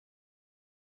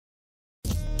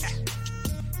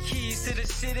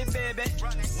city, baby.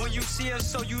 When you see us,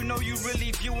 so you know you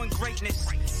really viewing greatness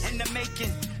in the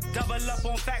making. Double up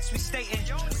on facts we stating.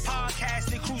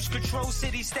 Podcasting, cruise control,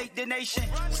 city, state, the nation.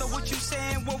 So what you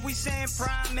saying, what we saying,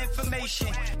 prime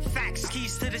information. Facts,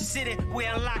 keys to the city, we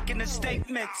unlocking the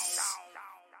statements.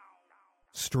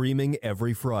 Streaming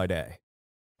every Friday.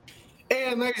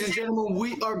 And ladies and gentlemen,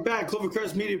 we are back.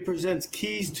 Clovercrest Media presents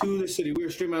Keys to the City. We are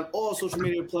streaming on all social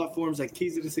media platforms at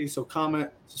Keys to the City. So comment,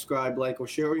 subscribe, like, or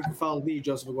share. Or you can follow me,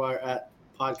 Joseph McGuire, at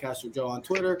Podcaster Joe on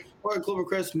Twitter or at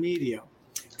Clovercrest Media.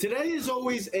 Today is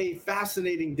always a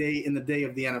fascinating day in the day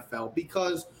of the NFL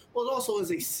because, well, it also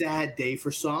is a sad day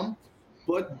for some,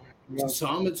 but for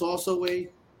some it's also a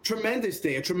tremendous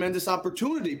day, a tremendous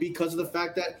opportunity because of the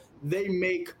fact that they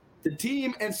make the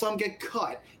team and some get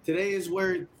cut. Today is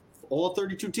where all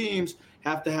 32 teams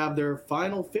have to have their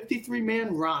final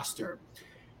 53-man roster.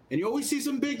 And you always see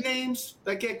some big names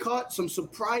that get cut, some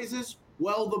surprises.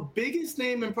 Well, the biggest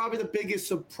name and probably the biggest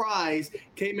surprise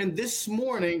came in this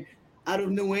morning out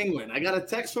of New England. I got a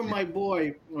text from my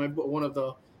boy, one of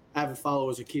the avid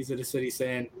followers of Keys to the City,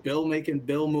 saying, Bill making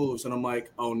Bill moves. And I'm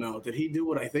like, oh no, did he do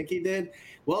what I think he did?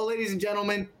 Well, ladies and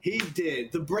gentlemen, he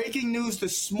did. The breaking news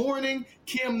this morning,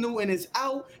 Cam Newton is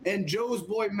out, and Joe's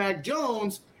boy Mac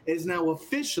Jones is now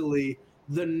officially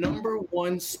the number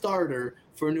one starter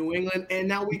for New England. And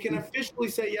now we can officially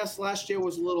say, yes, last year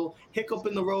was a little hiccup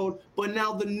in the road, but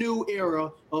now the new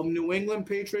era of New England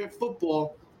Patriot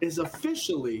football is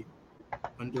officially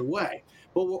underway.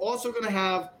 But we're also going to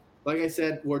have, like I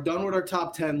said, we're done with our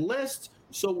top 10 list.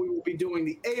 So we will be doing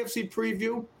the AFC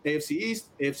preview, AFC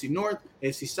East, AFC North,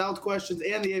 AFC South questions,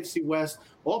 and the AFC West,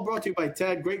 all brought to you by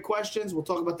Ted. Great questions. We'll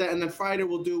talk about that. And then Friday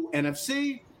we'll do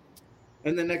NFC.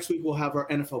 And then next week we'll have our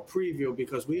NFL preview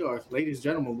because we are, ladies and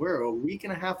gentlemen, we're a week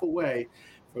and a half away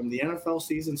from the NFL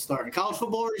season starting. College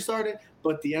football already started,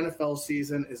 but the NFL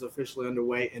season is officially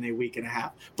underway in a week and a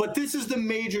half. But this is the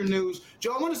major news.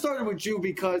 Joe, I want to start with you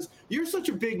because you're such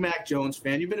a big Mac Jones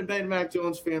fan. You've been a big Mac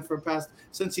Jones fan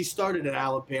since he started at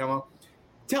Alabama.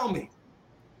 Tell me,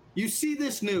 you see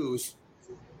this news.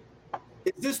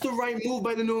 Is this the right move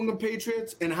by the New England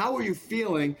Patriots? And how are you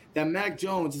feeling that Mac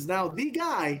Jones is now the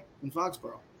guy in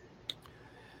Foxborough?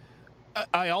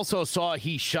 I also saw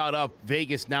he shot up.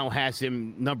 Vegas now has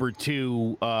him number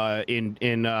 2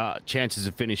 in chances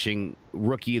of finishing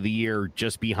Rookie of the Year,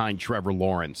 just behind Trevor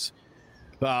Lawrence,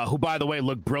 who, by the way,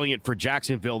 looked brilliant for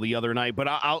Jacksonville the other night. But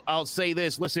I'll say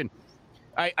this. Listen,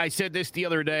 I said this the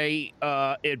other day.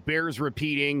 It bears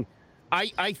repeating.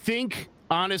 I think,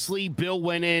 honestly, Bill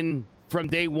went in from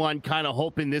day one kind of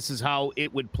hoping this is how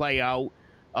it would play out.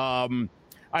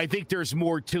 I think there's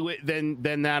more to it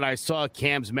than that. I saw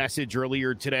Cam's message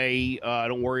earlier today.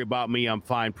 Don't worry about me. I'm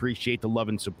fine. Appreciate the love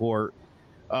and support.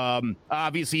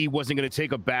 Obviously, he wasn't going to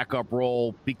take a backup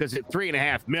role because at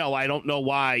 $3.5 million, I don't know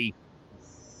why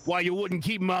you wouldn't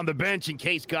keep him on the bench in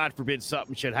case, God forbid,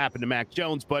 something should happen to Mac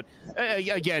Jones. But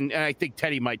again, I think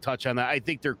Teddy might touch on that. I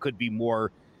think there could be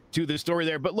more to the story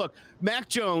there. But look, Mac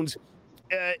Jones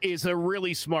is a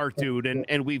really smart dude,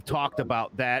 and we've talked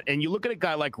about that. And you look at a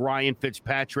guy like Ryan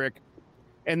Fitzpatrick,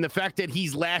 and the fact that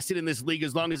he's lasted in this league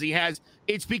as long as he has,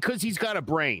 it's because he's got a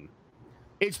brain.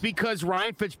 It's because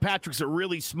Ryan Fitzpatrick's a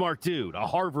really smart dude, a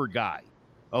Harvard guy,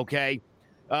 okay?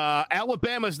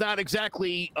 Alabama's not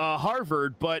exactly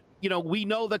Harvard, but, you know, we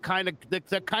know the kind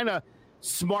of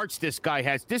smarts this guy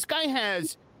has. This guy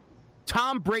has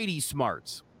Tom Brady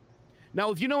smarts. Now,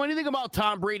 if you know anything about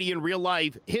Tom Brady in real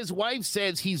life, his wife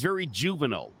says he's very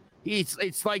juvenile.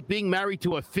 It's like being married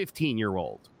to a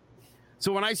 15-year-old.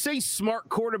 So when I say smart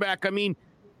quarterback, I mean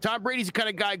Tom Brady's the kind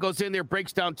of guy who goes in there,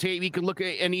 breaks down tape. He can look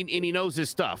at and he knows his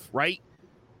stuff, right?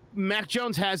 Mac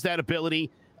Jones has that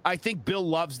ability. I think Bill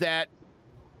loves that.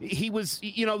 He was,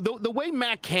 you know, the way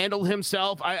Mac handled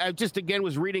himself. I just again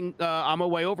was reading on my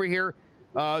way over here.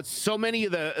 So many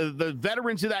of the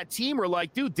veterans of that team are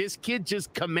like, dude, this kid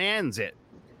just commands it.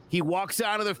 He walks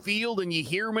out of the field and you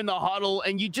hear him in the huddle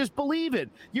and you just believe it.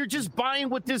 You're just buying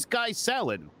what this guy's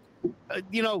selling.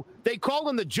 You know, they call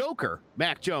him the Joker,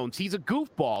 Mac Jones. He's a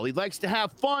goofball. He likes to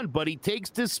have fun, but he takes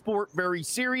this sport very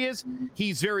serious.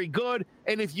 He's very good.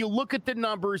 And if you look at the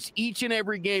numbers each and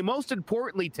every game, most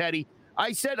importantly, Teddy,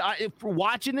 I said, for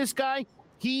watching this guy,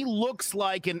 he looks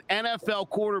like an NFL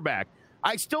quarterback.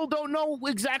 I still don't know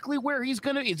exactly where he's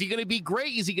going to. Is he going to be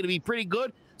great? Is he going to be pretty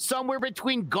good? Somewhere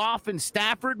between Goff and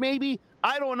Stafford, maybe?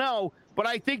 I don't know. But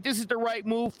I think this is the right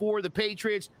move for the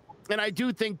Patriots. And I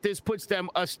do think this puts them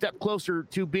a step closer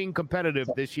to being competitive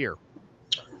this year.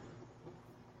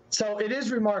 So it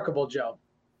is remarkable, Joe.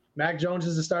 Mac Jones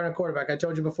is the starting quarterback. I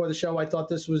told you before the show I thought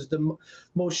this was the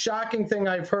most shocking thing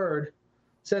I've heard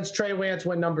since Trey Lance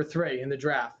went number 3 in the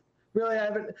draft. Really, I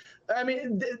haven't. I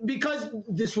mean, because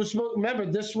this was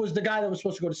the guy that was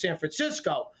supposed to go to San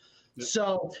Francisco. Yep.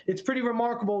 So it's pretty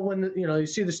remarkable when you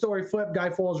see the story flip. Guy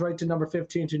falls right to number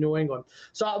 15 to New England.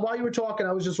 So while you were talking,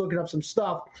 I was just looking up some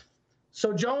stuff.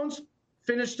 So Jones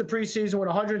finished the preseason with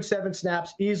 107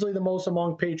 snaps, easily the most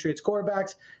among Patriots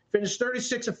quarterbacks. Finished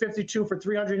 36 of 52 for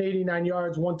 389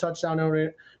 yards, 1 touchdown,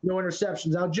 no interceptions.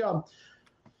 Now, Joe,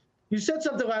 you said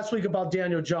something last week about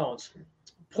Daniel Jones.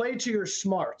 Play to your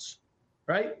smarts,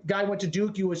 right? Guy went to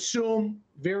Duke. You assume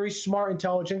very smart,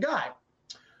 intelligent guy.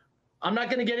 I'm not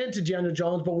going to get into Daniel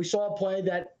Jones, but we saw a play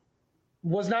that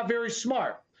was not very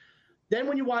smart. Then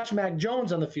when you watch Mac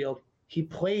Jones on the field, he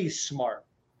plays smart.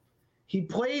 He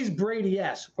plays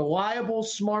Brady-esque, reliable,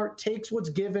 smart, takes what's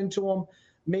given to him,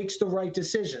 makes the right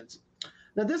decisions.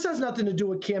 Now, this has nothing to do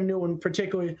with Cam Newton,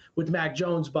 particularly with Mac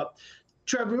Jones, but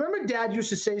Trev, remember Dad used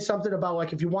to say something about,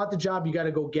 like, if you want the job, you got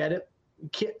to go get it?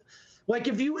 Like,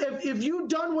 if you've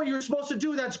done what you're supposed to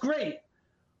do, that's great.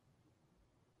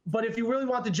 But if you really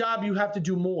want the job, you have to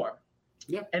do more.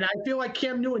 Yep. And I feel like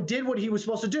Cam Newton did what he was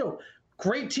supposed to do.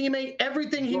 Great teammate,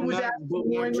 everything he was at. But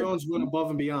Mac Jones went above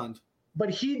and beyond. But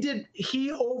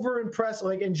he over-impressed,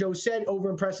 and Joe said,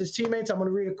 over-impressed his teammates. I'm going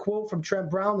to read a quote from Trent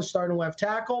Brown, the starting left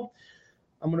tackle.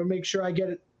 I'm going to make sure I get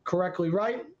it correctly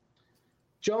right.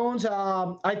 Jones,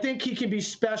 I think he can be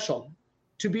special.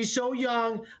 To be so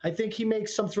young, I think he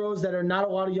makes some throws that are not a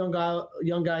lot of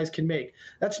young guys can make.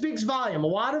 That speaks volume. A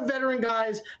lot of veteran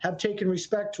guys have taken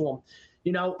respect to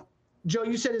him. Joe,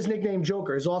 you said his nickname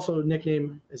Joker. His also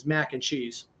nickname is Mac and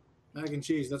Cheese. Mac and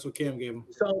Cheese, that's what Cam gave him.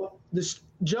 So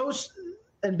Joe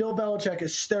and Bill Belichick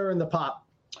is stirring the pot.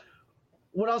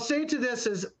 What I'll say to this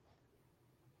is,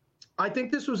 I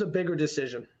think this was a bigger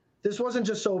decision. This wasn't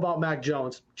just so about Mac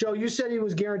Jones. Joe, you said he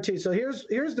was guaranteed. So here's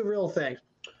the real thing.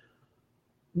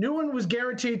 Newton was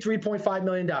guaranteed $3.5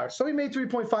 million. So he made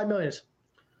 $3.5 million.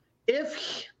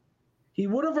 If he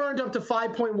would have earned up to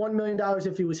 $5.1 million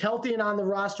if he was healthy and on the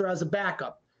roster as a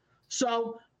backup.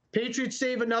 So Patriots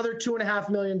save another $2.5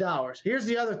 million. Here's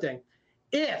the other thing.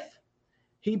 If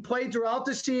he played throughout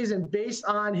the season based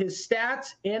on his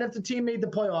stats and if the team made the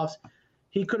playoffs,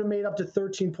 he could have made up to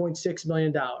 $13.6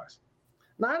 million.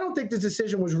 Now, I don't think this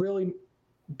decision was really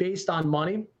based on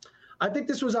money. I think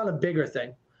this was on a bigger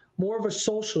thing. More of a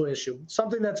social issue,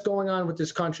 something that's going on with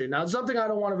this country. Now, something I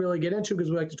don't want to really get into because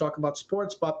we like to talk about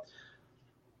sports, but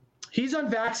he's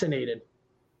unvaccinated.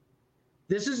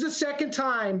 This is the second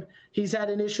time he's had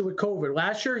an issue with COVID.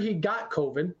 Last year, he got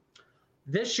COVID.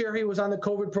 This year, he was on the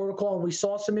COVID protocol, and we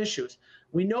saw some issues.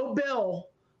 We know Bill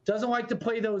doesn't like to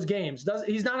play those games.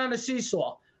 He's not on a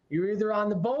seesaw. You're either on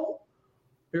the boat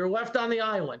or you're left on the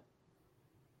island.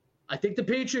 I think the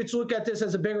Patriots look at this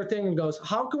as a bigger thing and goes,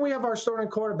 how can we have our starting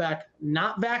quarterback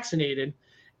not vaccinated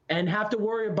and have to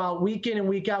worry about week in and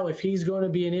week out if he's going to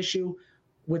be an issue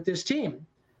with this team?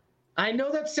 I know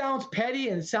that sounds petty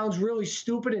and it sounds really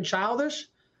stupid and childish,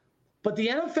 but the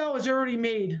NFL has already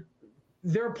made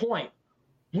their point.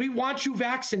 We want you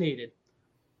vaccinated.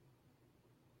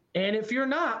 And if you're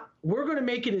not, we're going to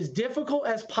make it as difficult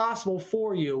as possible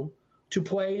for you to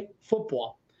play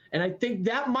football. And I think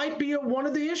that might be one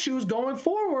of the issues going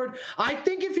forward. I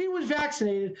think if he was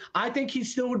vaccinated, I think he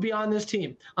still would be on this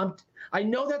team. I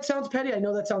know that sounds petty. I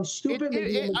know that sounds stupid.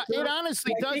 It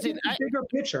honestly doesn't. Bigger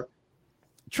picture.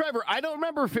 Trevor, I don't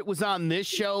remember if it was on this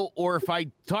show or if I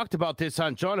talked about this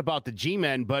on John about the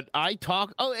G-Men, but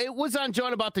it was on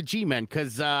John about the G-Men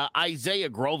because Isaiah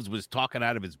Groves was talking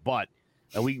out of his butt.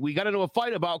 And we got into a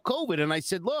fight about COVID, and I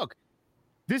said, look,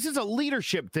 this is a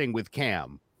leadership thing with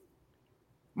Cam.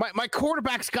 My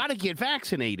quarterback's got to get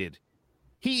vaccinated.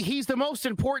 He's the most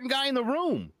important guy in the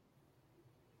room.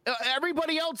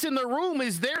 Everybody else in the room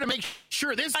is there to make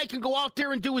sure this guy can go out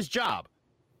there and do his job.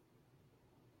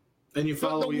 And you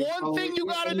follow the one thing you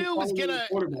got to do is get a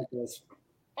quarterback.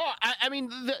 I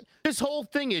mean, this whole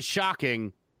thing is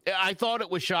shocking. I thought it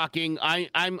was shocking.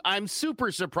 I'm super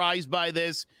surprised by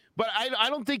this, but I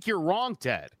don't think you're wrong,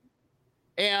 Ted.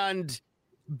 And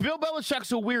Bill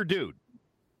Belichick's a weird dude.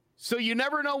 So you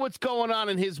never know what's going on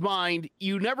in his mind.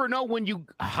 You never know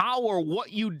how or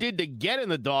what you did to get in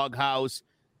the doghouse.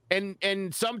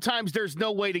 And sometimes there's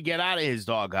no way to get out of his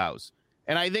doghouse.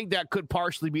 And I think that could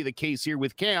partially be the case here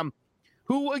with Cam,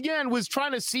 who, again, was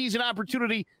trying to seize an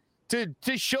opportunity to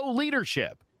show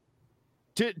leadership,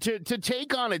 to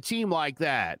take on a team like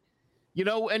that.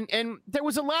 And there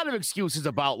was a lot of excuses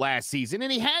about last season,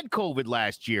 and he had COVID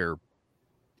last year,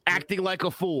 acting like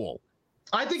a fool.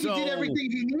 I think he did everything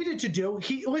he needed to do.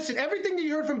 Listen, everything that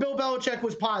you heard from Bill Belichick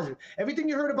was positive. Everything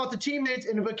you heard about the teammates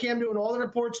and about Cam Newton, all the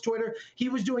reports, Twitter, he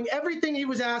was doing everything he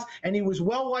was asked, and he was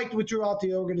well-liked throughout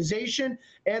the organization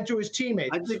and through his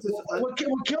teammates. What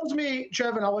kills me,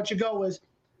 Trevor, and I'll let you go, is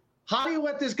how do you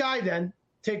let this guy then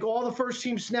take all the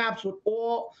first-team snaps with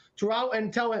all throughout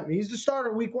and tell him he's the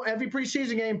starter week one, every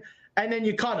preseason game, and then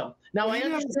you cut him. Now, I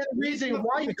understand the reason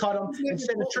why you cut him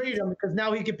instead of trade him, because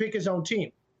now he can pick his own team.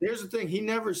 Here's the thing. He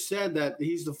never said that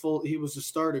he was the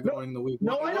starter going the week.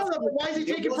 No, I know that, but why is he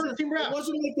taking first team reps? It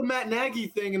wasn't like the Matt Nagy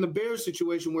thing in the Bears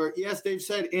situation where, yes, they've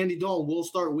said Andy Dalton will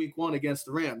start week one against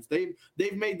the Rams. They've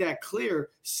made that clear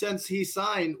since they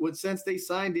signed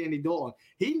Andy Dalton.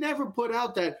 He never put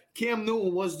out that Cam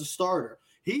Newton was the starter.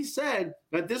 He said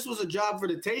that this was a job for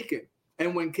the taking.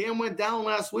 And when Cam went down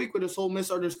last week with this whole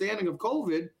misunderstanding of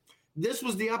COVID, this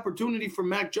was the opportunity for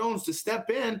Mac Jones to step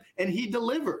in, and he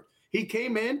delivered. He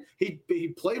came in, he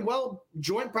played well,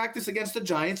 joint practice against the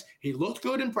Giants. He looked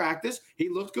good in practice. He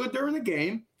looked good during the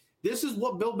game. This is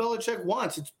what Bill Belichick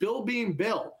wants. It's Bill being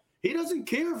Bill. He doesn't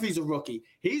care if he's a rookie.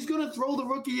 He's going to throw the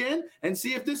rookie in and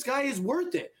see if this guy is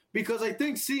worth it. Because I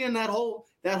think seeing that whole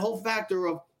factor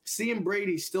of seeing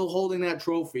Brady still holding that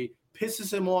trophy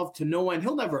pisses him off to no end.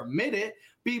 He'll never admit it,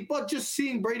 but just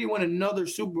seeing Brady win another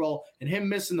Super Bowl and him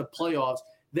missing the playoffs,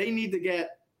 they need to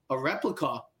get a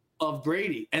replica of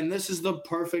Brady, and this is the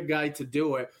perfect guy to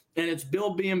do it. And it's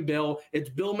Bill being Bill. It's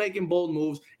Bill making bold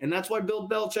moves, and that's why Bill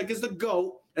Belichick is the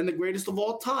GOAT and the greatest of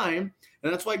all time.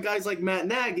 And that's why guys like Matt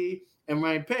Nagy and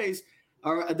Ryan Pace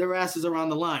their asses are on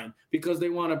the line because they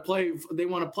want to play. They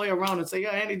want to play around and say, "Yeah,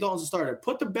 Andy Dalton's a starter.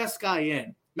 Put the best guy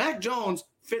in." Mac Jones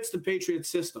fits the Patriots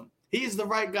system. He's the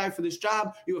right guy for this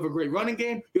job. You have a great running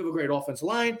game. You have a great offensive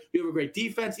line. You have a great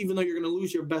defense, even though you're going to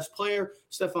lose your best player.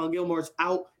 Stephon Gilmore's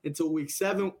out until week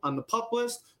 7 on the PUP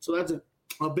list. So that's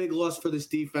a big loss for this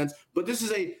defense. But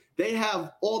they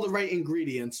have all the right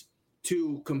ingredients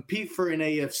to compete for an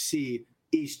AFC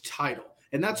East title.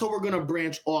 And that's how we're going to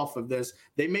branch off of this.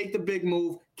 They make the big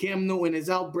move. Cam Newton is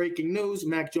out, breaking news.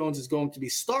 Mac Jones is going to be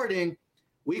starting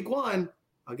week 1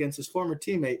 against his former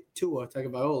teammate, Tua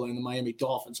Tagovailoa, in the Miami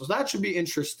Dolphins. So that should be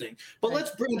interesting. But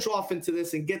let's branch off into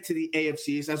this and get to the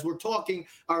AFCs. As we're talking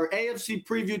our AFC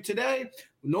preview today,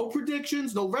 no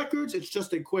predictions, no records. It's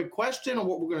just a quick question on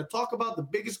what we're going to talk about, the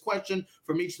biggest question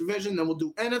from each division. Then we'll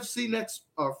do NFC next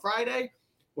Friday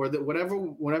or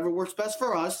whatever works best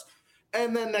for us.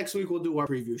 And then next week we'll do our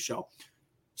preview show.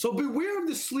 So beware of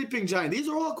the sleeping giant. These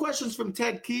are all questions from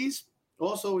Ted Keys.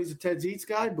 Also, he's a Ted's Eats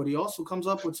guy, but he also comes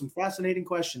up with some fascinating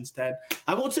questions, Ted.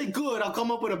 I won't say good. I'll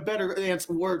come up with a better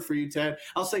word for you, Ted.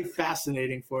 I'll say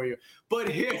fascinating for you. But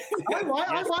here, I like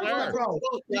that, bro.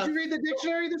 Did you read the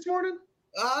dictionary this morning?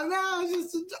 No,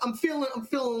 I'm feeling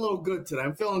a little good today.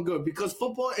 I'm feeling good because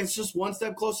football is just one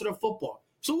step closer to football.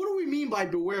 So what do we mean by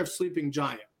beware of sleeping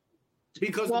giant?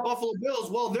 Because the Buffalo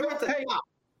Bills, they're at the top.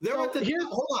 They're at the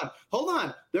top. Hold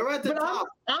on. They're at the top.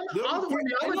 I'm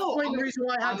explaining the reason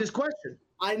why I have this question.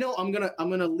 I know. I'm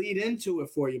gonna lead into it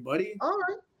for you, buddy. All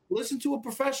right. Listen to a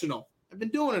professional. I've been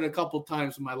doing it a couple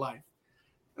times in my life.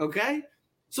 Okay?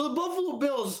 So the Buffalo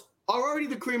Bills are already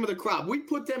the cream of the crop. We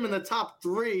put them in the top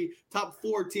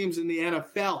 4 teams in the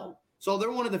NFL. So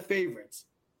they're one of the favorites.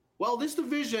 Well, this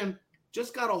division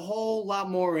just got a whole lot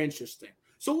more interesting.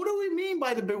 So what do we mean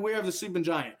by the beware of the sleeping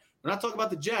giant? We're not talking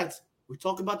about the Jets. We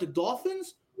talk about the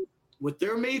Dolphins with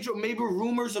their major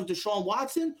rumors of Deshaun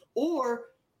Watson, or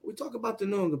we talk about the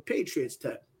New England Patriots,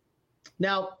 Ted.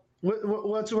 Now,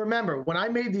 let's remember, when I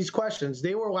made these questions,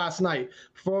 they were last night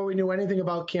before we knew anything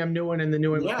about Cam Newton and the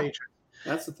New England Patriots.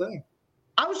 That's the thing.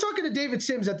 I was talking to David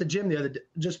Sims at the gym the other day,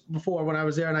 just before when I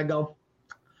was there, and I go,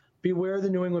 beware the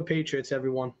New England Patriots,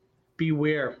 everyone.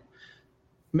 Beware.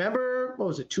 Remember,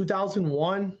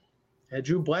 2001? Had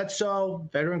Drew Bledsoe,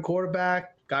 veteran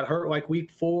quarterback, got hurt like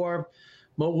week 4.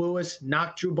 Mo Lewis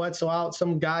knocked Drew Bledsoe out,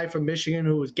 some guy from Michigan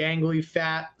who was gangly,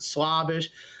 fat, slobbish.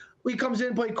 He comes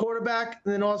in, played quarterback,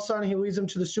 and then all of a sudden he leads them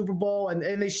to the Super Bowl.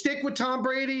 And they stick with Tom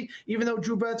Brady, even though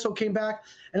Drew Bledsoe came back.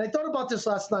 And I thought about this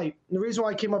last night. And the reason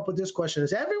why I came up with this question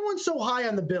is everyone's so high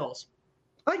on the Bills.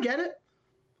 I get it.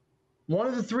 One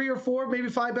of the 3 or 4, maybe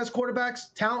 5 best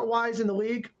quarterbacks, talent-wise, in the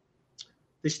league.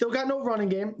 They still got no running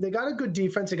game. They got a good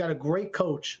defense. They got a great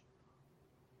coach.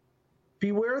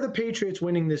 Beware of the Patriots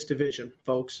winning this division,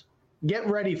 folks. Get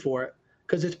ready for it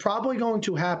because it's probably going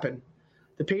to happen.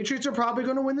 The Patriots are probably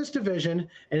going to win this division,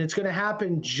 and it's going to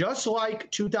happen just like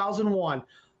 2001.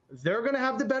 They're going to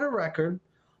have the better record.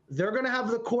 They're going to have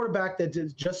the quarterback that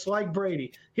is just like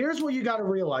Brady. Here's what you got to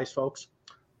realize, folks.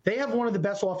 They have one of the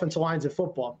best offensive lines in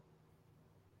football.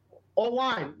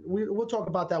 O-line, we'll talk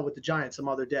about that with the Giants some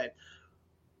other day.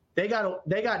 They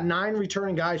got 9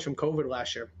 returning guys from COVID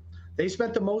last year. They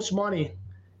spent the most money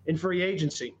in free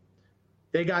agency.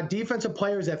 They got defensive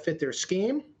players that fit their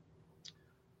scheme.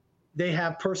 They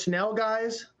have personnel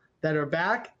guys that are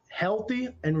back, healthy,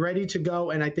 and ready to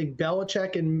go. And I think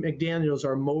Belichick and McDaniels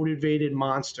are motivated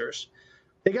monsters.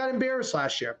 They got embarrassed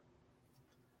last year.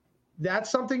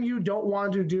 That's something you don't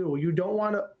want to do. You don't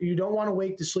want to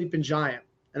wake the sleeping giant.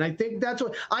 And I think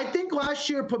last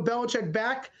year put Belichick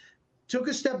back, took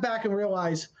a step back and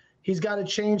realized he's got to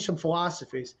change some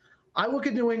philosophies. I look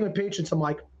at New England Patriots, I'm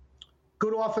like,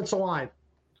 good offensive line,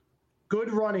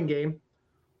 good running game,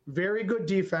 very good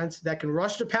defense that can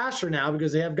rush the passer now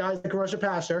because they have guys that can rush the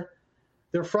passer.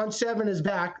 Their front seven is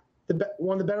back,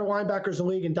 one of the better linebackers in the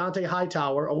league, and Dante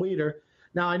Hightower, a leader.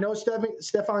 Now, I know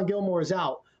Stephon Gilmore is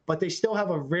out, but they still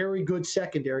have a very good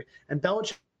secondary. And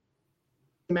Belichick,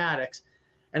 Maddox.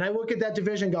 And I look at that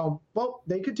division going, well,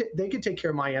 they could take care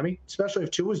of Miami, especially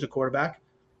if Tua is the quarterback.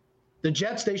 The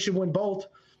Jets, they should win both.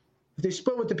 If they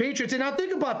split with the Patriots, and now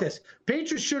think about this.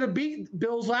 Patriots should have beat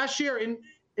Bills last year in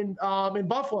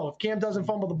Buffalo if Cam doesn't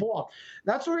fumble the ball.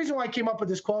 That's the reason why I came up with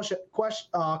this question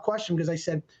because I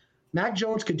said Mac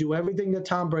Jones could do everything that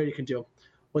Tom Brady can do.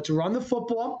 Let's run the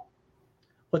football.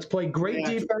 Let's play great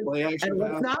defense, and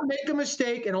let's not make a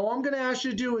mistake. And all I'm going to ask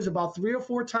you to do is about 3 or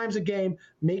 4 times a game,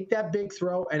 make that big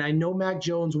throw. And I know Mac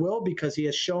Jones will because he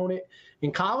has shown it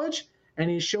in college, and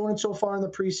he's shown it so far in the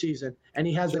preseason. And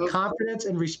he has the confidence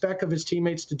and respect of his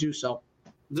teammates to do so.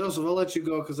 Joseph, I'll let you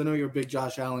go because I know you're a big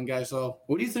Josh Allen guy. So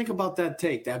what do you think about that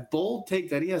take, that bold take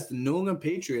that he has the New England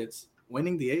Patriots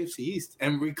winning the AFC East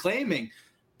and reclaiming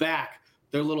back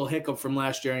their little hiccup from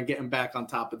last year and getting back on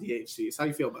top of the AFC East? How do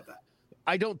you feel about that?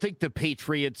 I don't think the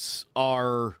Patriots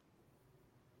are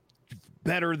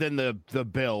better than the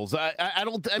Bills.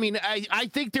 I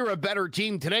think they're a better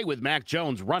team today with Mac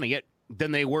Jones running it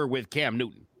than they were with Cam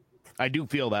Newton. I do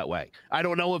feel that way. I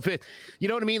don't know if it, you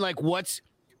know what I mean? Like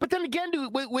but then again,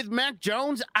 with Mac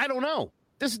Jones, I don't know.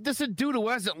 This is a dude who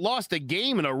hasn't lost a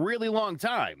game in a really long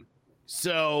time.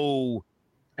 So,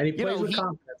 and he plays with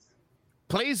confidence.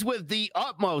 Plays with the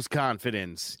utmost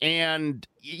confidence. And,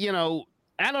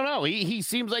 I don't know. He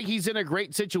seems like he's in a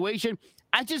great situation.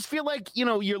 I just feel like,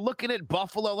 you're looking at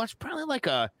Buffalo. That's probably like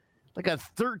a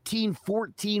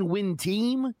 13-14 win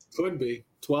team. Could be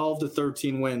 12 to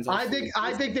 13 wins. I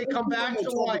think they come back to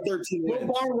like Will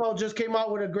Barnwell just came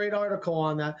out with a great article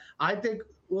on that. I think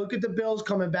look at the Bills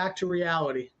coming back to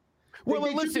reality. Well,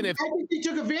 listen, I think they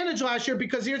took advantage last year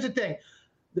because here's the thing.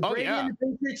 The Brady and the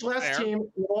Patriots last team,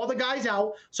 with all the guys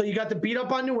out, so you got to beat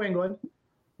up on New England,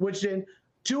 which then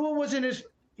Tua was in his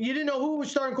 – you didn't know who was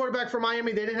starting quarterback for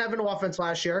Miami. They didn't have an offense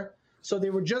last year, so they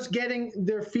were just getting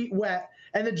their feet wet.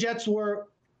 And the Jets were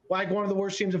like one of the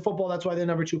worst teams in football. That's why they're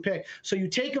number 2 pick. So you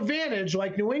take advantage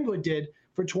like New England did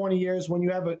for 20 years when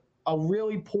you have a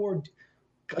really poor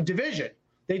division.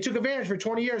 They took advantage for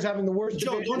 20 years having the worst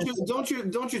division.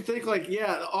 Don't you think like,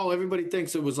 everybody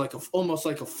thinks it was like almost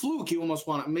like a fluke. You almost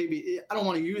want to I don't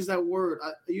want to use that word.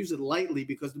 I use it lightly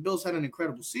because the Bills had an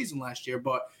incredible season last year,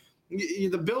 but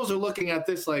the Bills are looking at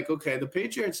this like, okay, the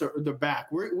Patriots they're back.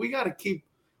 We got to keep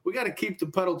the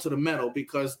pedal to the metal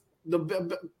because with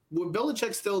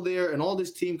Belichick still there and all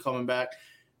this team coming back,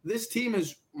 this team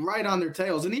is right on their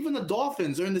tails. And even the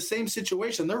Dolphins are in the same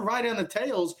situation. They're right on the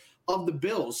tails of the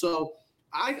Bills. So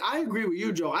I agree with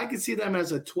you, Joe. I could see them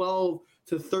as a 12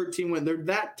 to 13 win. They're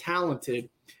that talented.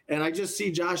 And I just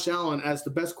see Josh Allen as the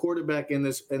best quarterback in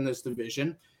this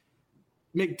division.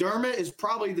 McDermott is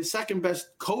probably the second best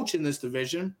coach in this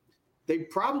division. They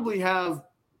probably have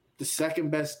the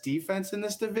second best defense in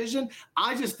this division.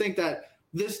 I just think that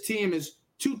this team is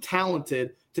too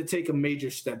talented to take a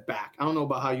major step back. I don't know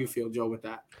about how you feel, Joe, with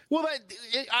that. Well,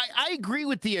 I agree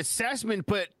with the assessment,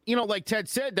 but, like Ted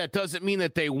said, that doesn't mean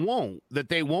that they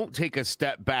won't take a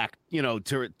step back,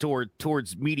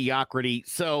 towards mediocrity.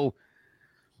 So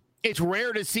it's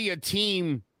rare to see a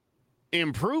team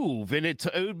improve, and it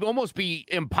would almost be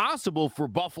impossible for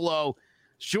Buffalo,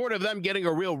 short of them getting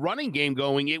a real running game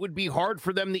going. It would be hard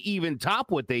for them to even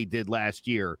top what they did last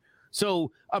year.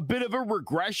 So a bit of a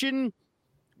regression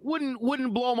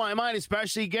wouldn't blow my mind,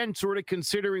 especially again, sort of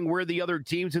considering where the other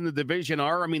teams in the division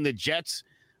are. I mean, the Jets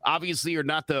obviously are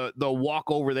not the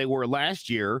walkover they were last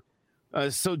year.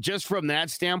 So just from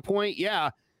that standpoint,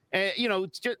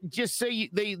 just say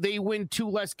they win 2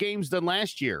 less games than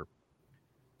last year.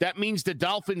 That means the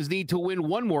Dolphins need to win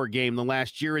 1 more game than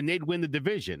last year, and they'd win the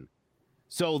division.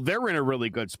 So they're in a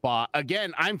really good spot.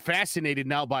 Again, I'm fascinated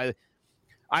now by –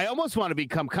 I almost want to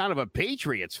become kind of a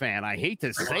Patriots fan. I hate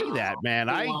to say that, man.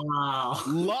 I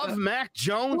love Mac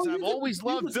Jones. I've always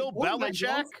loved Bill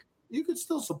Belichick. you could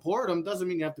still support them. Doesn't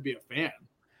mean you have to be a fan.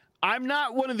 I'm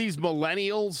not one of these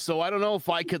millennials, so I don't know if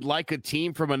I could like a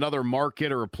team from another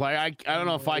market or a play. I don't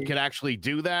know if I could actually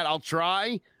do that. I'll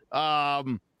try.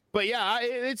 But yeah,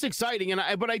 it's exciting.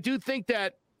 But I do think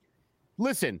that,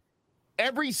 listen,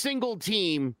 every single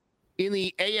team in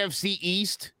the AFC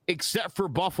East, except for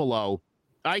Buffalo,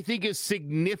 I think is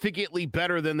significantly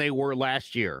better than they were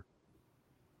last year.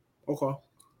 Okay.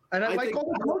 And I like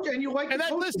all the coach, and you like and the that,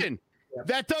 coach. listen,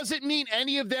 that doesn't mean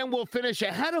any of them will finish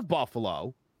ahead of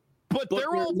Buffalo. But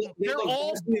they're all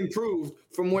vastly improved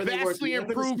from where they were. Vastly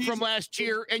improved from last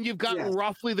year, and you've got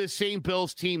roughly the same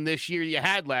Bills team this year you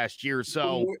had last year.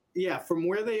 So from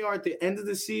where they are at the end of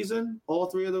the season, all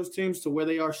three of those teams to where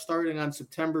they are starting on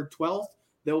September 12th,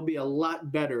 they'll be a lot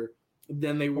better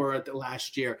than they were at the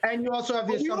last year. And you also have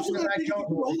the assumption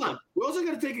that we also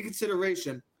got to take into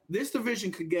consideration this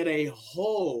division could get a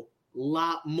whole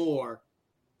lot more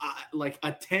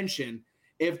attention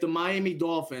if the Miami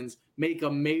Dolphins make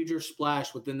a major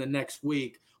splash within the next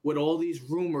week with all these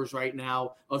rumors right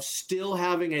now of still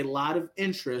having a lot of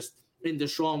interest in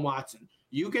Deshaun Watson.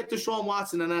 You get Deshaun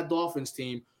Watson and that Dolphins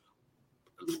team,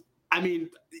 I mean,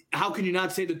 how can you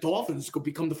not say the Dolphins could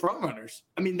become the front runners?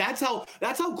 I mean, that's how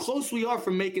close we are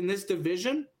from making this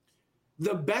division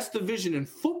the best division in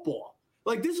football.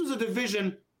 Like, this was a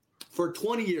division for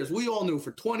 20 years. We all knew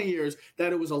for 20 years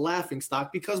that it was a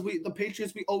laughingstock because the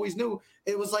Patriots, we always knew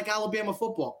it was like Alabama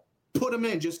football. Put them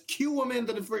in, just cue them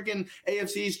into the freaking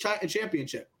AFC East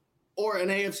championship or an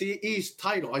AFC East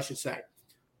title, I should say.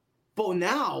 But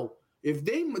now, if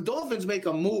Dolphins make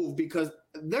a move because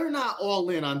they're not all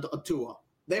in on Tua,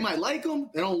 they might like him,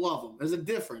 they don't love him. There's a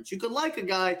difference. You could like a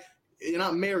guy, you're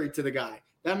not married to the guy.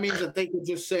 That means that they could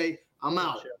just say, I'm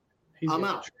out. I'm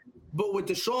out. But with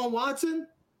Deshaun Watson,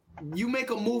 you make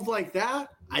a move like that.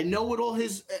 I know with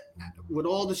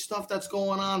all the stuff that's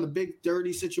going on, the big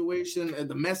dirty situation and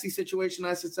the messy situation,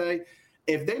 I should say,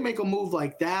 if they make a move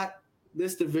like that,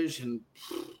 this division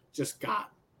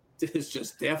is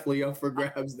just definitely up for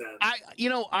grabs then.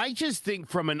 I just think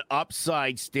from an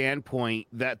upside standpoint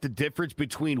that the difference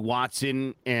between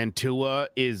Watson and Tua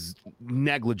is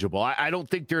negligible. I don't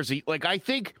think there's I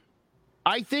think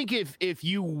if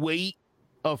you wait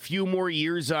a few more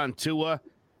years on Tua,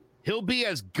 he'll be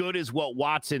as good as what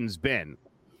Watson's been.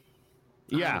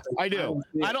 Yeah, I do.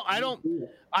 I don't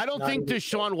think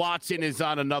Deshaun Watson is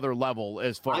on another level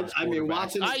as far as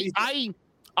Watson.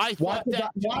 I thought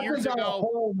that 2 years ago. A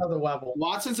whole other level.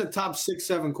 Watson's a top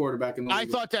 6-7 quarterback in the league.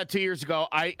 I thought that 2 years ago.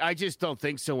 I just don't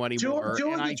think so anymore.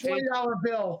 Tua's a $20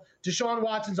 bill. Deshaun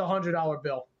Watson's a $100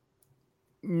 bill.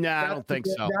 I don't think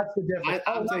so. That's the difference.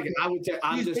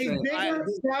 I'm just saying. He's bigger,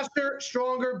 faster,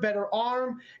 stronger, better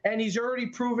arm, and he's already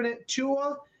proven it.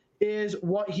 Tua is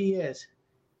what he is.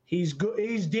 He's good.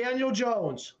 He's Daniel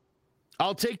Jones.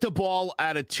 I'll take the ball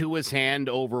out of Tua's hand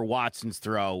over Watson's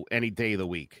throw any day of the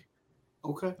week.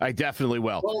 Okay. I definitely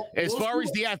will. Well, as far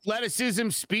as the athleticism,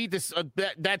 speed,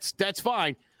 that's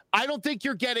fine. I don't think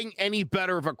you're getting any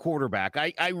better of a quarterback.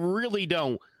 I really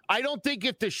don't. I don't think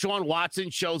if Deshaun Watson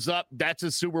shows up, that's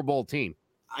a Super Bowl team.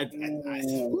 I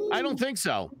don't think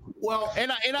so. Well,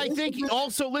 and I think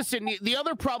also, listen, the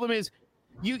other problem is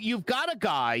you've got a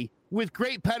guy with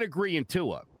great pedigree in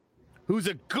Tua, who's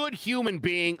a good human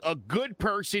being, a good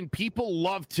person. People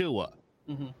love Tua.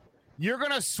 Mm-hmm. You're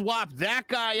going to swap that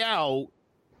guy out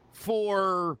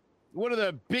for one of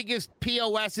the biggest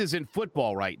POSs in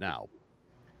football right now.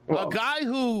 Well, a guy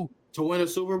who to win a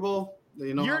Super Bowl.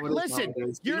 You're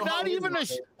not even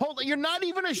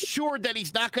assured that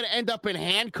he's not going to end up in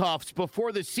handcuffs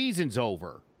before the season's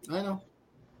over. I know.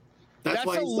 That's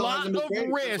a lot of risk. That's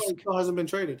why he still hasn't been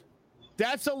traded.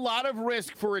 That's a lot of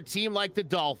risk for a team like the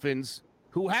Dolphins,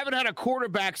 who haven't had a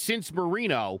quarterback since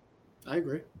Marino. I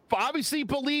agree. Obviously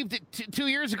believed it 2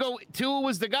 years ago Tua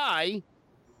was the guy.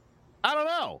 I don't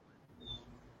know.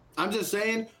 I'm just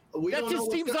saying. That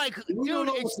just seems like, dude,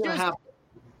 it's just.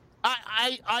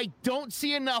 I don't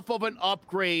see enough of an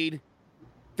upgrade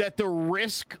that the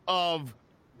risk of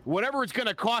whatever it's going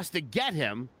to cost to get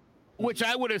him, which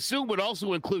I would assume would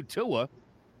also include Tua.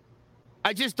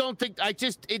 I just don't think.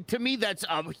 To me, that's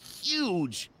a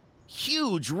huge,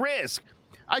 huge risk.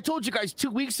 I told you guys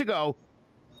 2 weeks ago.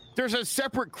 There's a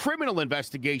separate criminal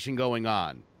investigation going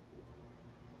on.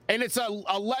 And it's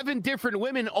 11 different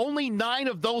women. Only 9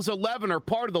 of those 11 are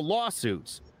part of the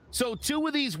lawsuits. So 2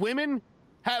 of these women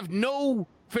have no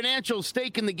financial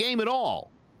stake in the game at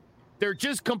all. They're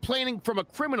just complaining from a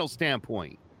criminal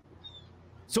standpoint.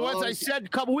 So as I said a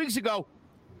couple weeks ago,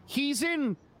 he's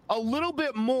in a little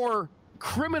bit more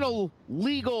criminal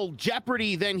legal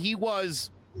jeopardy than he was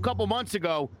a couple months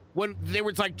ago when there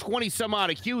was like 20 some odd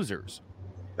accusers.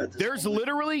 There's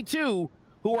literally 2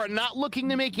 who are not looking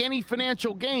to make any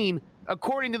financial gain,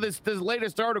 according to this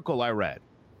latest article I read.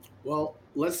 Well,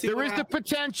 let's see. There is the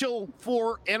potential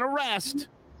for an arrest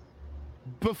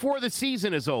before the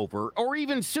season is over, or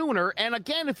even sooner. And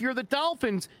again, if you're the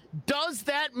Dolphins, does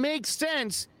that make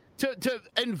sense to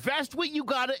invest what you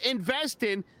got to invest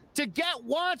in to get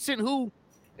Watson, who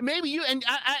maybe you and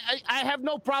I have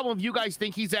no problem if you guys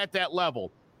think he's at that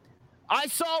level. I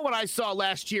saw what I saw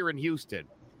last year in Houston,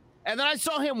 and then I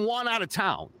saw him want out of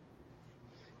town.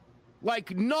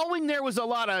 Like, knowing there was a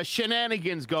lot of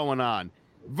shenanigans going on,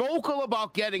 vocal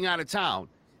about getting out of town.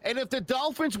 And if the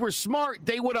Dolphins were smart,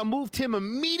 they would have moved him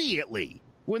immediately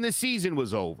when the season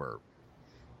was over,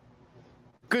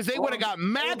 because they would have got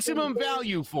maximum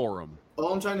value for him.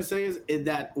 All I'm trying to say is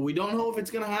that we don't know if it's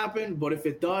going to happen, but if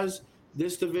it does,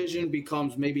 this division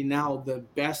becomes maybe now the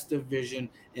best division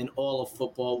in all of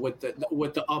football with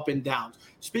the up and downs.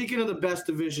 Speaking of the best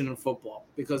division in football,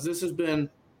 because this has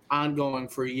been ongoing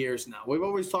for years now. We've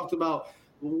always talked about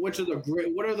what's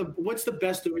the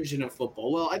best division in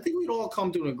football. Well, I think we'd all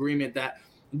come to an agreement that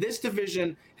this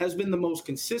division has been the most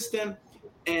consistent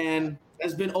and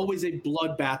has been always a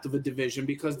bloodbath of a division,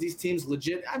 because these teams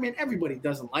legit, I mean, everybody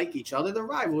doesn't like each other. They're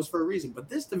rivals for a reason, but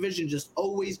this division just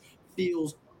always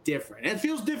feels different. And it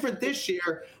feels different this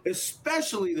year,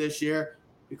 especially this year,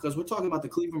 because we're talking about the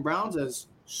Cleveland Browns as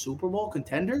Super Bowl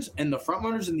contenders and the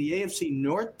frontrunners in the AFC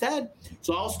North, Ted.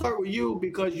 So I'll start with you,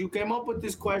 because you came up with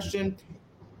this question.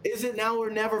 Is it now or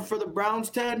never for the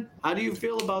Browns, Ted? How do you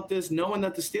feel about this, knowing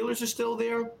that the Steelers are still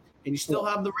there and you still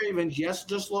have the Ravens? Yes,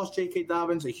 just lost J.K.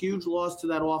 Dobbins, a huge loss to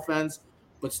that offense,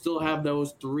 but still have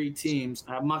those 3 teams.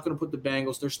 I'm not going to put the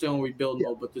Bengals. They're still in rebuild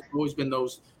mode, but there's always been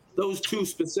those 2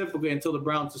 specifically until the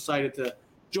Browns decided to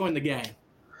join the gang.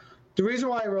 The reason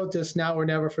why I wrote this now or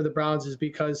never for the Browns is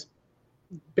because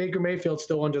Baker Mayfield's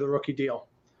still under the rookie deal.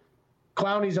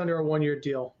 Clowney's under a 1-year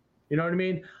deal. You know what I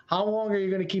mean? How long are you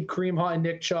going to keep Kareem Hunt and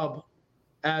Nick Chubb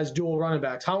as dual running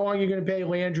backs? How long are you going to pay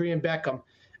Landry and Beckham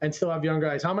and still have young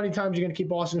guys? How many times are you going to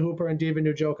keep Austin Hooper and David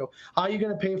Njoku? How are you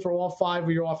going to pay for all 5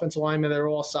 of your offensive linemen that are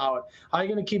all solid? How are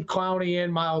you going to keep Clowney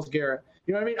and Myles Garrett?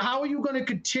 You know what I mean? How are you going to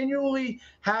continually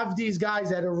have these guys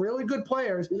that are really good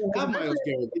players? They have Myles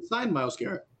Garrett. They signed Myles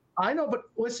Garrett. I know, but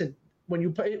listen, when you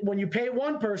pay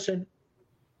one person,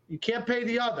 you can't pay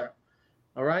the other.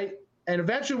 All right? And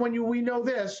eventually we know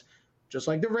this, just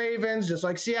like the Ravens, just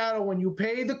like Seattle, when you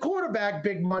pay the quarterback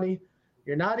big money,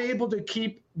 you're not able to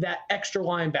keep that extra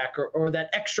linebacker or that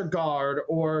extra guard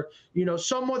or,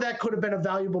 someone that could have been a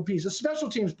valuable piece, a special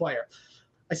teams player.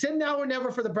 I said now or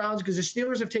never for the Browns because the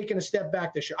Steelers have taken a step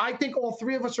back this year. I think all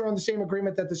 3 of us are on the same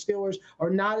agreement that the Steelers are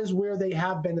not as where they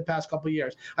have been the past couple of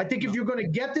years. I think if you're going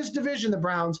to get this division, the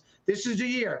Browns, this is the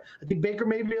year. I think Baker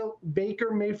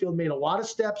Mayfield made a lot of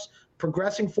steps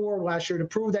progressing forward last year to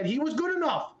prove that he was good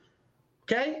enough.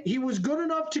 Okay? He was good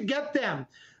enough to get them.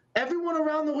 Everyone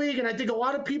around the league, and I think a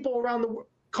lot of people around the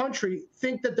country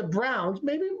think that the Browns,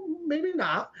 maybe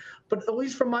not, but at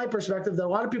least from my perspective, that a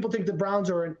lot of people think the Browns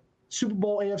are an Super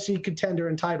Bowl AFC contender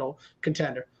and title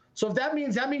contender. So if that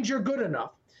means you're good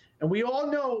enough. And we all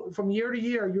know from year to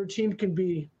year, your team can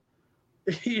be,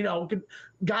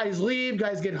 guys leave,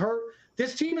 guys get hurt.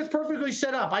 This team is perfectly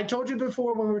set up. I told you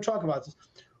before when we were talking about this.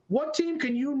 What team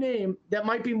can you name that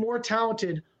might be more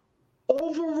talented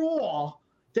overall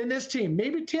than this team?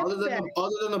 Maybe Tampa Bay.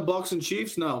 Other than the Bucs and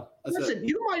Chiefs? No. Listen,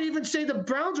 you might even say the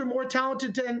Browns are more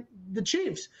talented than the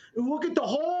Chiefs. Look at the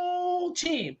whole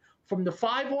team. From the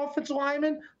 5 offensive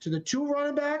linemen to the 2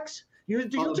 running backs, you'll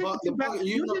take the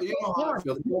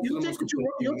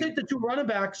 2 running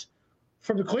backs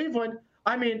from the Cleveland.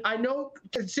 I mean, I know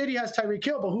Kansas City has Tyreek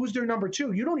Hill, but who's their number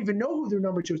 2? You don't even know who their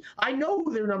number 2 is. I know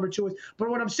who their number 2 is, but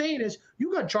what I'm saying is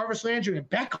you got Jarvis Landry and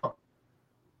Beckham,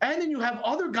 and then you have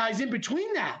other guys in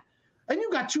between that, and you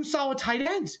got 2 solid tight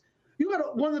ends. You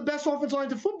got one of the best offensive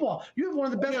lines in football. You have one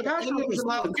of the best guys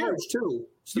too.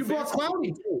 You brought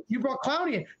Clowney.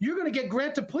 In. You're going to get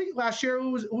Grant DePlete last year,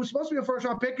 who was supposed to be a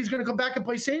first-round pick. He's going to come back and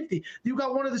play safety. You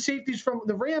got one of the safeties from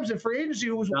the Rams in free agency,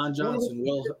 who was John Johnson,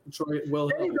 Will.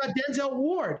 Then you got Denzel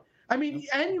Ward. I mean,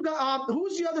 and you got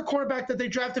who's the other cornerback that they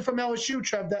drafted from LSU,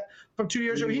 Trev, that from 2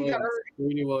 years ago? He got hurt.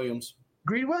 Greedy Williams.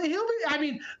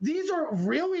 These are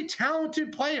really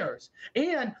talented players.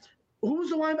 And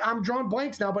who's the line? I'm drawing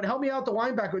blanks now, but help me out. The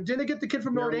linebacker. Didn't they get the kid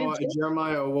from Notre Dame?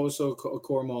 Jeremiah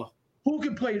Owusu-Koramoah. Who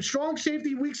can play strong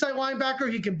safety, weak side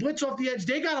linebacker? He can blitz off the edge.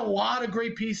 They got a lot of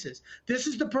great pieces. This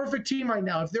is the perfect team right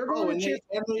now. If they're going to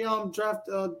draft,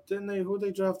 who they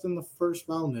draft in the first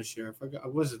round this year? I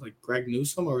forgot. Was it like Greg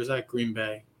Newsome or was that Green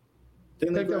Bay?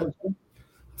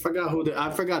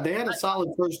 I forgot. They had a solid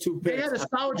first two picks. They had a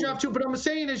solid draft too, but I'm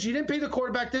saying is you didn't pay the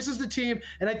quarterback. This is the team,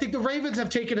 and I think the Ravens have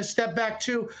taken a step back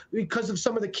too because of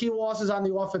some of the key losses on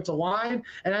the offensive line,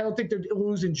 and I don't think they're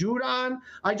losing Judon.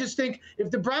 I just think if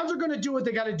the Browns are going to do it,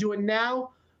 they got to do it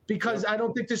now because I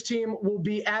don't think this team will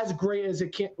be as great as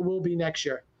it will be next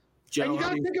year. Joe, and you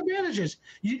got to take advantages.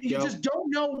 You just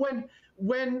don't know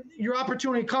when your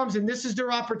opportunity comes, and this is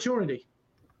their opportunity.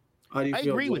 I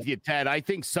agree with you, Ted. I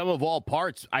think sum of all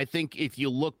parts. I think if you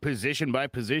look position by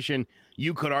position,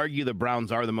 you could argue the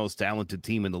Browns are the most talented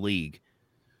team in the league.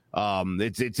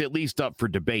 It's at least up for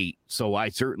debate. So I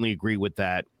certainly agree with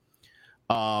that.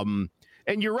 And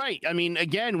you're right. I mean,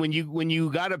 again, when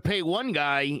you got to pay one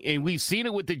guy, and we've seen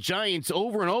it with the Giants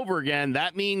over and over again,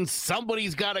 that means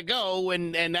somebody's got to go,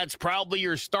 and that's probably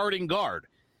your starting guard,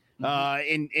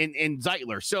 in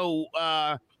Zeitler. So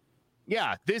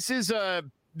yeah, this is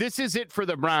it for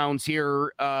the Browns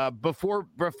here.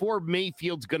 Before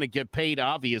Mayfield's going to get paid,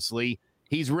 obviously,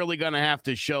 he's really going to have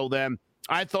to show them.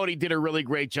 I thought he did a really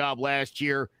great job last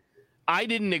year. I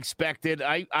didn't expect it.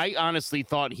 I honestly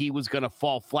thought he was going to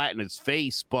fall flat in his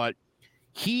face, but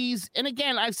and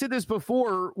again, I've said this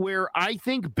before, where I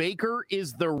think Baker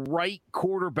is the right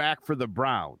quarterback for the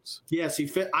Browns. Yes, he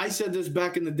fit. I said this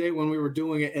back in the day when we were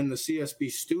doing it in the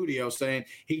CSB studio, saying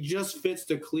he just fits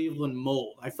the Cleveland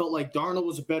mold. I felt like Darnold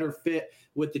was a better fit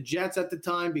with the Jets at the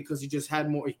time because he just had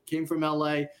more. He came from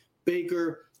LA.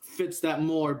 Baker fits that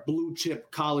more blue chip,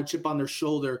 collar chip on their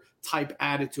shoulder type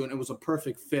attitude, and it was a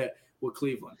perfect fit with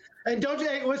Cleveland. And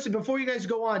listen, before you guys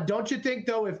go on, don't you think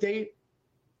though, if they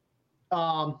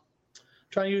trying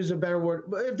to use a better word,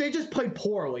 but if they just play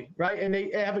poorly, right, and they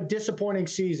have a disappointing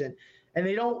season and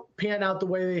they don't pan out the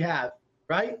way they have,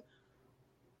 right,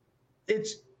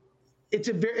 it's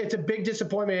a big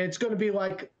disappointment. It's going to be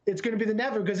the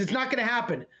never, because it's not going to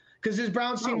happen because this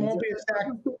Browns team won't be a stack.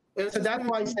 So that's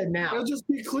why I said now. It'll just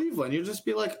be Cleveland. You'll just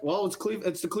be like, well, it's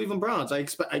Cleveland. It's the Cleveland Browns.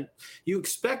 You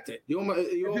expect it.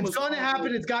 If it's going to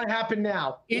happen, it's got to happen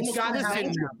now. It's got to happen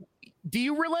now. Do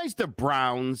you realize the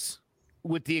Browns,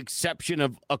 with the exception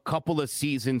of a couple of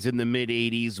seasons in the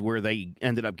mid-'80s where they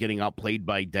ended up getting outplayed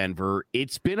by Denver,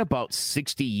 it's been about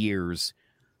 60 years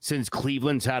since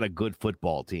Cleveland's had a good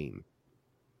football team.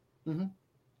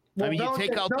 Mm-hmm. I mean, you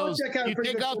take out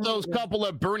those couple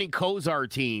of Bernie Kosar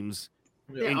teams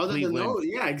in Cleveland.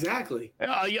 Yeah, exactly.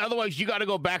 Otherwise, you got to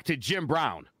go back to Jim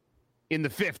Brown in the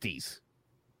 50s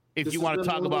if you want to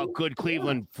talk about good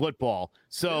Cleveland football.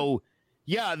 So,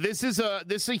 yeah, this is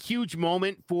a huge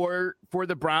moment for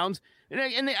the Browns.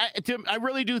 And I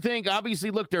really do think,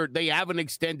 obviously, look, they haven't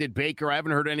extended Baker. I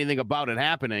haven't heard anything about it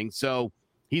happening. So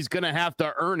he's going to have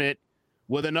to earn it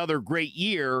with another great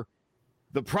year.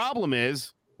 The problem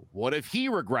is, what if he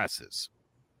regresses?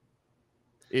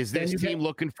 Is this team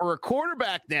looking for a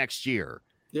quarterback next year?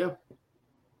 Yeah.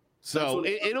 So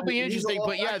it'll be interesting.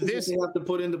 But yeah, this they have to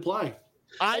put into play.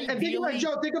 Ideally,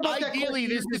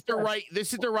 this is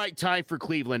the right time for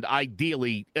Cleveland.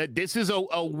 Ideally, this is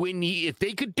a win. If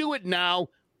they could do it now,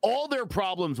 all their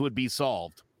problems would be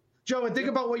solved. Joe, and think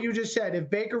about what you just said. If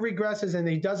Baker regresses and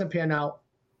he doesn't pan out,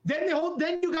 then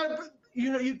you got to.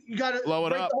 You got to blow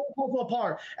it up, the whole puzzle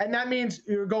apart, and that means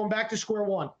you're going back to square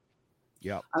one.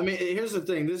 Yeah. I mean, here's the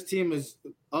thing: this team is,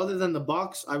 other than the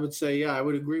Bucks, I would say, yeah, I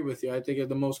would agree with you. I think they're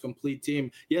the most complete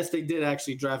team. Yes, they did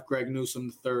actually draft Greg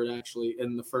Newsome III actually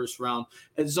in the first round,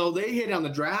 and so they hit on the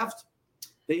draft,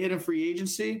 they hit in free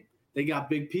agency, they got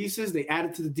big pieces, they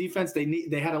added to the defense.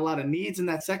 They had a lot of needs in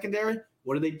that secondary.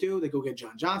 What do? They go get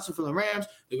John Johnson from the Rams.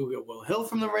 They go get Will Hill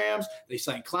from the Rams. They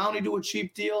sign Clowney to a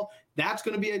cheap deal. That's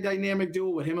going to be a dynamic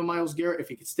duo with him and Myles Garrett. If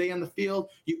he could stay on the field,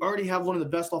 you already have one of the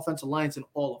best offensive lines in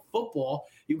all of football.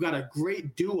 You've got a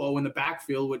great duo in the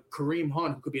backfield with Kareem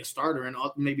Hunt, who could be a starter in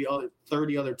maybe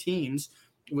 30 other teams,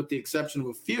 with the exception of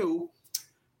a few.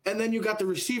 And then you got the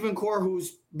receiving core,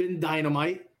 who's been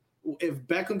dynamite. If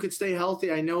Beckham could stay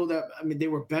healthy, I know that, I mean, they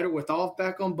were better without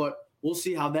Beckham, but we'll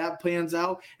see how that plans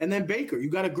out. And then Baker, you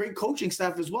got a great coaching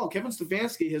staff as well. Kevin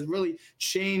Stefanski has really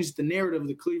changed the narrative of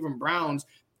the Cleveland Browns,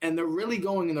 and they're really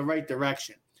going in the right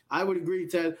direction. I would agree,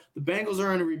 Ted. The Bengals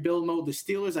are in a rebuild mode. The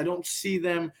Steelers, I don't see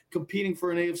them competing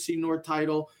for an AFC North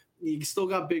title. You still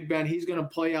got Big Ben. He's going to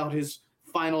play out his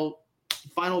final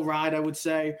ride, I would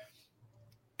say.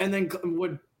 And then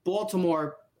with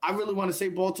Baltimore, I really want to say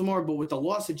Baltimore, but with the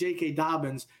loss of J.K.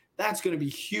 Dobbins, that's going to be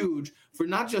huge for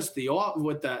not just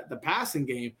the passing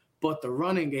game, but the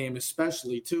running game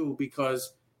especially too,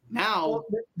 because now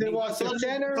they lost the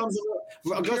center. They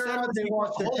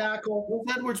lost the tackle.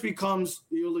 Gus Edwards becomes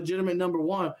your legitimate number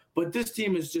one, but this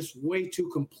team is just way too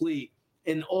complete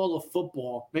in all of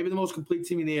football, maybe the most complete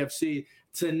team in the AFC,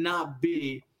 to not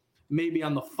be maybe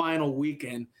on the final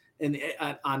weekend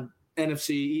on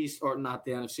NFC East, or not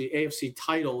the NFC, AFC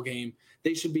title game.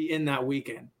 They should be in that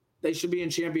weekend. They should be in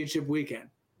championship weekend.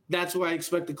 That's where I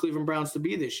expect the Cleveland Browns to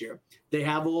be this year. They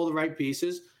have all the right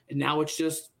pieces, and now it's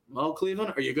just, well,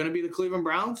 Cleveland, are you going to be the Cleveland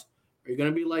Browns? Are you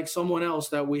going to be like someone else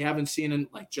that we haven't seen in,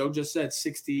 like Joe just said,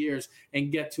 60 years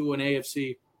and get to an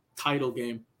AFC title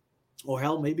game? Or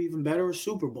hell, maybe even better, a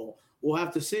Super Bowl. We'll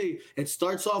have to see. It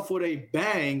starts off with a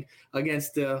bang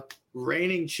against the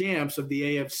reigning champs of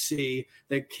the AFC,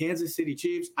 the Kansas City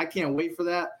Chiefs. I can't wait for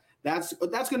that. That's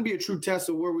going to be a true test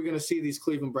of where we're going to see these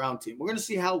Cleveland Brown team. We're going to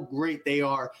see how great they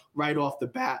are right off the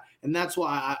bat, and that's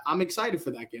why I'm excited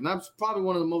for that game. That's probably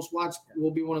one of the most watched.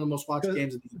 Will be one of the most watched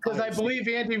games of the because I believe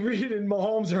Andy Reid and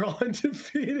Mahomes are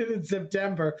undefeated in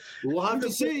September. We'll have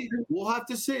to see.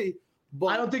 But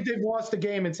I don't think they've lost a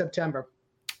game in September.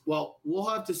 Well, we'll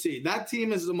have to see. That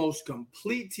team is the most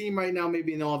complete team right now,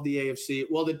 maybe in all of the AFC.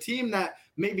 Well, the team that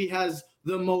maybe has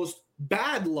the most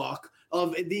bad luck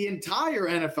of the entire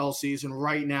NFL season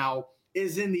right now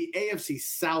is in the AFC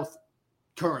South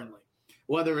currently.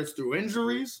 Whether it's through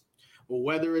injuries or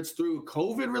whether it's through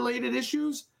COVID-related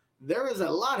issues, there is a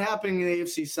lot happening in the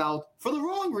AFC South for the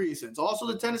wrong reasons. Also,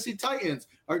 the Tennessee Titans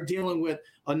are dealing with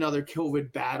another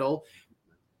COVID battle.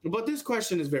 But this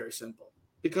question is very simple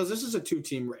because this is a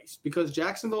two-team race. Because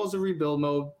Jacksonville is in rebuild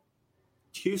mode.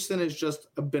 Houston has just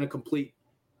been a complete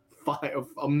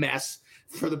a mess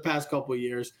for the past couple of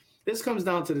years. This comes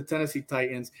down to the Tennessee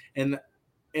Titans and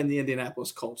the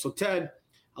Indianapolis Colts. So, Ted,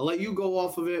 I'll let you go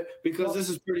off of it because this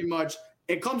is pretty much –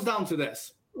 it comes down to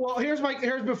this. Well, here's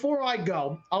before I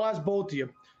go, I'll ask both of you.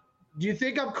 Do you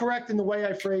think I'm correct in the way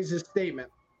I phrase this statement,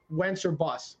 Wentz or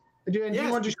bust? Do you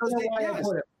understand why I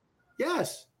put it?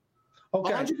 Yes.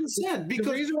 Okay. 100%. Because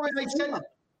the reason why I said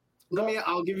that.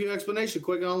 I'll give you an explanation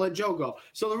quick and I'll let Joe go.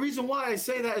 So the reason why I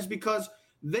say that is because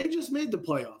they just made the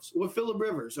playoffs with Phillip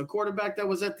Rivers, a quarterback that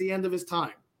was at the end of his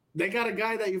time. They got a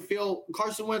guy that you feel,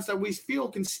 Carson Wentz, that we feel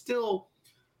can still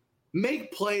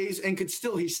make plays and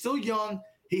he's still young.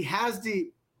 He has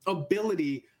the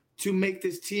ability to make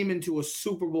this team into a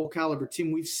Super Bowl caliber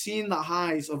team. We've seen the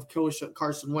highs of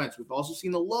Carson Wentz. We've also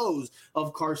seen the lows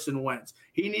of Carson Wentz.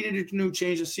 He needed a new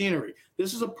change of scenery.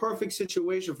 This is a perfect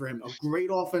situation for him. A great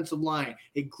offensive line,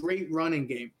 a great running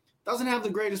game. Doesn't have the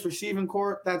greatest receiving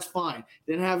core. That's fine.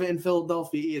 Didn't have it in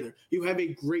Philadelphia either. You have a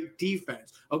great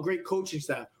defense, a great coaching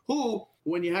staff, who,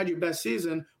 when you had your best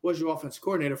season, was your offensive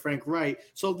coordinator, Frank Wright.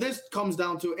 So this comes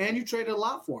down to, and you traded a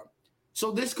lot for him.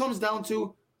 So this comes down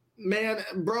to, man,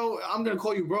 bro, I'm going to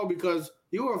call you bro because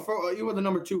you were the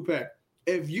number 2 pick.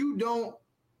 If you don't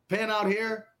pan out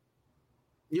here,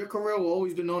 your career will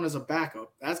always be known as a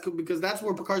backup. That's because that's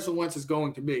where Carson Wentz is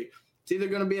going to be. It's either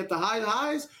going to be at the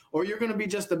highs or you're going to be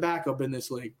just the backup in this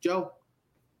league. Joe?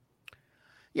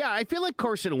 Yeah, I feel like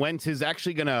Carson Wentz is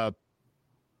actually going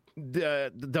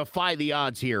to defy the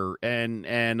odds here, and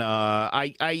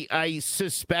I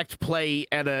suspect play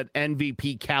at an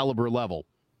MVP caliber level.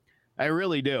 I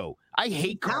really do. I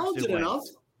hate Carson Wentz. Enough.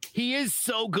 He is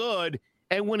so good,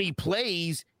 and when he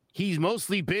plays, he's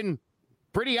mostly been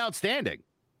pretty outstanding.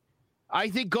 I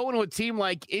think going to a team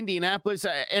like Indianapolis,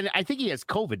 and I think he has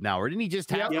COVID now, or didn't he just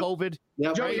have COVID?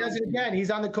 Yep. Joe, he has it again. He's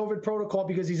on the COVID protocol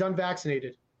because he's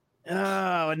unvaccinated.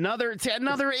 Oh, another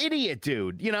idiot,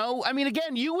 dude. You know, I mean,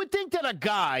 again, you would think that a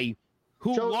guy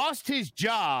who lost his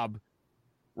job,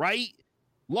 right?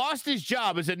 Lost his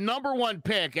job as a number 1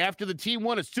 pick after the team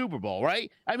won a Super Bowl,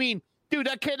 right? I mean, dude,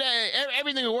 that kid,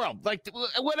 everything in the world. Like,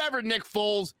 whatever, Nick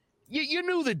Foles, you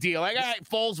knew the deal. Like, all right,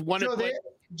 Foles won it.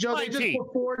 Joe, they just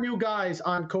put 4 new guys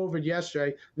on COVID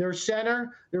yesterday. Their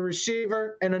center, the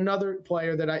receiver, and another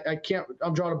player that I can't.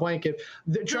 I'm drawing a blanket.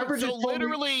 Trevor just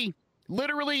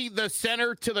literally the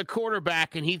center to the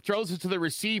quarterback, and he throws it to the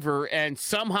receiver, and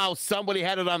somehow somebody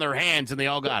had it on their hands, and they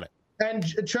all got it. And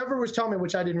Trevor was telling me,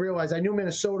 which I didn't realize. I knew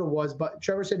Minnesota was, but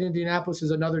Trevor said Indianapolis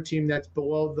is another team that's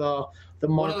below the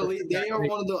mark. They are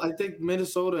one of the. I think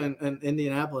Minnesota and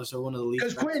Indianapolis are one of the leagues.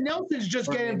 Because Quentin Nelson's just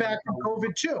getting back from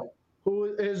COVID too, who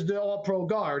is the All-Pro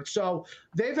guard. So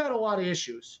they've had a lot of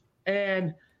issues.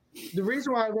 And the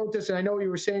reason why I wrote this, and I know what you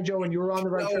were saying, Joe, and you were on the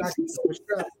right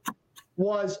track,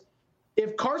 was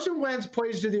if Carson Wentz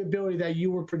plays to the ability that you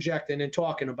were projecting and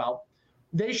talking about,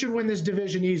 they should win this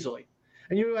division easily.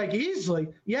 And you're like, easily?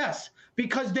 Yes,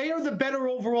 because they are the better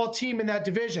overall team in that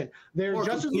division. They're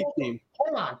just as well.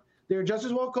 Hold on. They're just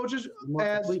as well coaches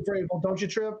as Vrabel.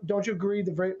 Don't you agree?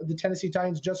 The Tennessee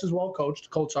Titans just as well coached.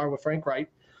 Colts are with Frank Wright.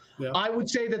 Yeah. I would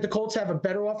say that the Colts have a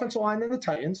better offensive line than the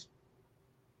Titans.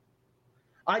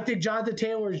 I think Jonathan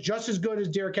Taylor is just as good as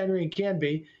Derrick Henry and can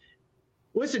be.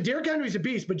 Listen, Derrick Henry's a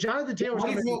beast, but Jonathan Taylor's... How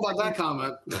do you feel about that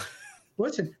comment?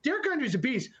 Listen, Derrick Henry's a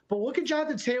beast, but look at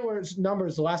Jonathan Taylor's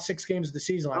numbers the last 6 games of the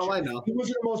season last year. I know. He was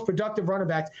the most productive running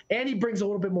backs, and he brings a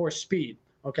little bit more speed,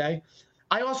 okay?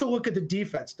 I also look at the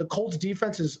defense. The Colts'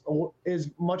 defense is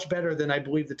much better than I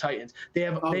believe the Titans. They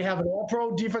have an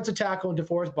all-pro defensive tackle in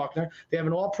DeForest Buckner. They have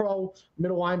an all-pro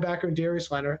middle linebacker in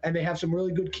Darius Leonard, and they have some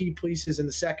really good key pieces in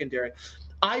the secondary.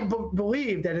 I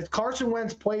believe that if Carson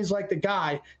Wentz plays like the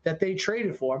guy that they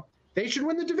traded for, they should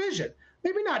win the division.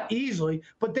 Maybe not easily,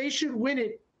 but they should win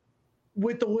it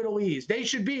with a little ease. They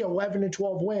should be 11 and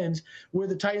 12 wins, where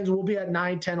the Titans will be at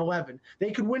 9, 10, 11.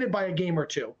 They could win it by a game or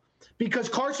two. Because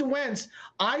Carson Wentz,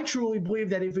 I truly believe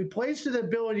that if he plays to the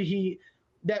ability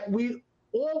that we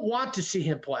all want to see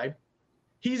him play,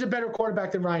 he's a better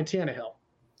quarterback than Ryan Tannehill.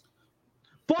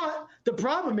 But the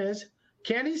problem is,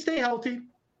 can he stay healthy?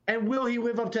 And will he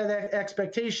live up to that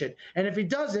expectation? And if he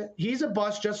doesn't, he's a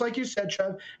bust, just like you said,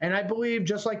 Trev. And I believe,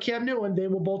 just like Cam Newton, they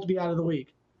will both be out of the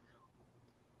league.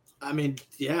 I mean,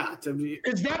 yeah.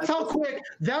 Because that's how quick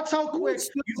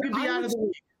you could be out of the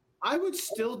league. I would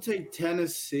still take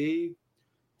Tennessee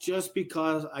just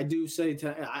because I do say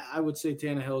I would say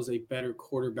Tannehill is a better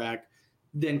quarterback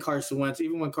than Carson Wentz,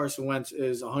 even when Carson Wentz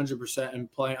is 100% in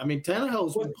play. I mean,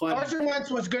 Tannehill's been playing. Carson Wentz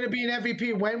was going to be an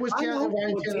MVP. When was Tannehill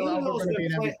going to be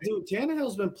an MVP? Dude,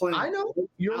 Tannehill's been playing. I know.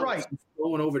 You're right.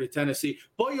 Going over to Tennessee.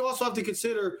 But you also have to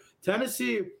consider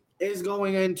Tennessee is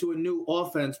going into a new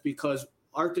offense because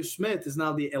Arthur Smith is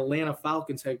now the Atlanta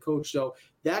Falcons head coach. So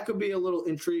that could be a little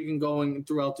intriguing going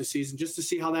throughout the season just to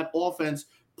see how that offense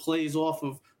plays off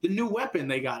of the new weapon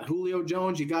they got. Julio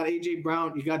Jones, you got A.J.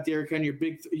 Brown, you got Derrick Henry,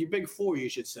 your big four, you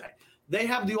should say. They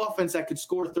have the offense that could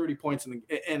score 30 points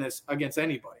against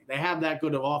anybody. They have that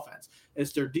good of offense.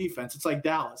 It's their defense. It's like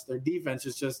Dallas. Their defense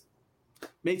is just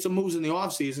made some moves in the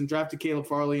offseason, drafted Caleb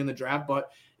Farley in the draft,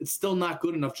 but it's still not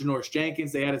good enough. Janoris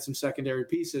Jenkins, they added some secondary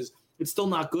pieces. It's still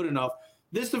not good enough.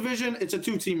 This division, it's a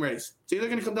 2-team race. It's either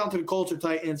going to come down to the Colts or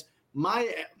Titans.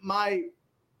 My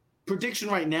prediction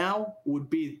right now would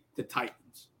be the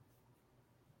Titans.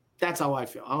 That's how I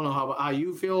feel. I don't know how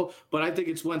you feel, but I think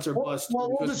it's Wentz or bust.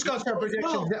 Well, we'll discuss our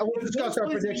predictions. We'll discuss our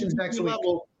predictions next week.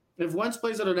 If Wentz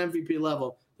plays at an MVP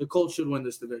level, the Colts should win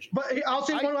this division. But I'll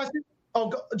say one last thing.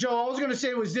 Oh, Joe, all I was going to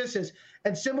say was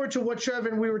and similar to what Trev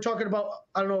and we were talking about,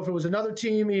 I don't know if it was another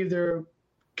team, either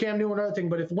Cam Newton or another thing,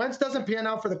 but if Wentz doesn't pan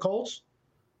out for the Colts,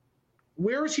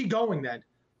 where is he going then?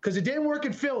 Because it didn't work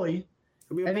in Philly,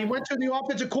 and he went to the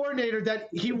offensive coordinator that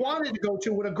he wanted to go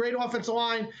to with a great offensive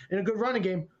line and a good running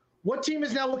game. What team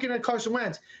is now looking at Carson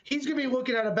Wentz? He's going to be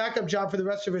looking at a backup job for the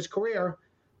rest of his career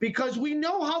because we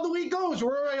know how the league goes.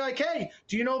 We're already like, hey,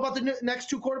 do you know about the next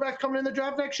 2 quarterbacks coming in the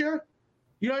draft next year?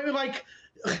 You know what I mean? Like,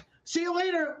 see you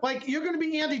later. Like, you're going to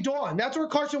be Andy Dalton. That's where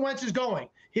Carson Wentz is going.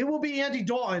 He will be Andy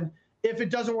Dalton if it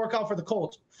doesn't work out for the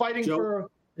Colts, fighting for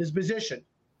his position.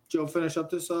 Joe, finish up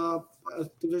this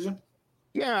division?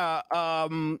 Yeah.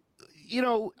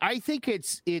 I think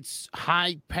it's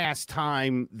high past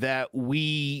time that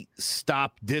we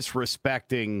stop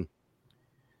disrespecting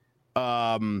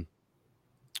Ryan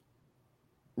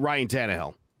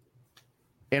Tannehill.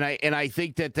 And I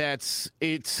think it's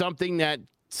something that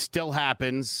still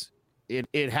happens.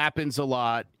 It happens a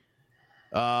lot.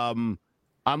 I'm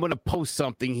going to post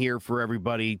something here for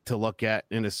everybody to look at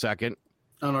in a second.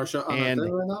 On our show, right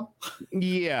now?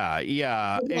 Yeah.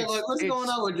 What's going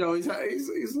on with Joe?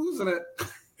 He's losing it.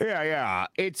 Yeah.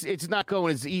 It's not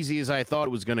going as easy as I thought it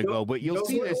was going to go, but you'll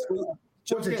see this.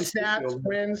 What's it, stats,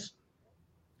 wins?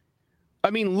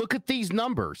 I mean, look at these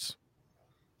numbers.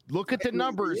 Look at the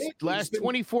numbers. Last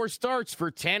 24 starts for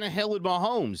Tannehill and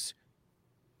Mahomes.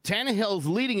 Tannehill's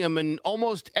leading them in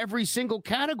almost every single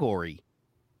category,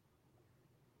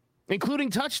 including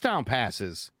touchdown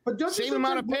passes. But same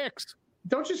amount of picks.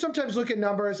 Don't you sometimes look at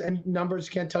numbers and numbers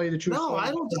can't tell you the truth? No,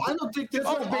 I don't think that's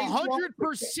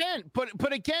 100%.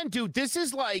 But again, dude, this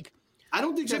is like, I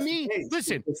don't think to me.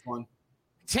 Listen,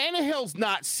 Tannehill's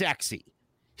not sexy.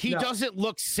 He doesn't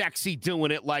look sexy doing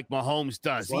it like Mahomes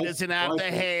does. He doesn't have the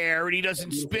hair, and he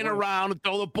doesn't spin around and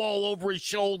throw the ball over his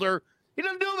shoulder. He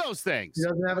doesn't do those things. He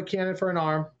doesn't have a cannon for an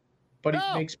arm. But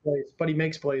he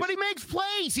makes plays.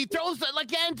 He throws that. Like,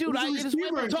 again, dude,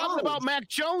 we're talking about Mac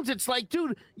Jones. It's like,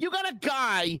 dude, you got a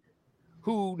guy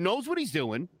who knows what he's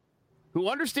doing, who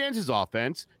understands his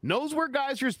offense, knows where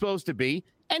guys are supposed to be,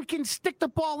 and can stick the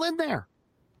ball in there.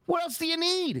 What else do you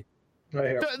need? Right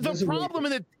here. The problem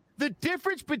and the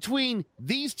difference between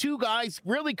these two guys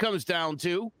really comes down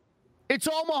to it's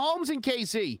all Mahomes and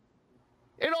KC.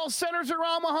 It all centers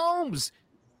around Mahomes.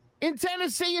 In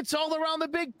Tennessee, it's all around the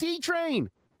Big D train.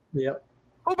 Yep.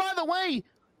 Oh, by the way,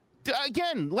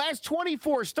 again, last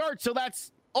 24 starts, so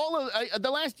that's all of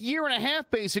the last year and a half,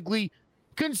 basically.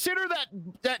 Consider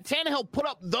that Tannehill put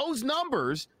up those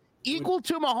numbers equal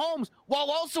to Mahomes while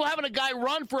also having a guy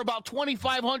run for about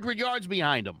 2,500 yards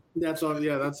behind him. That's all.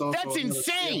 Yeah, that's all. That's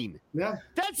insane. Yeah.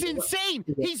 That's insane.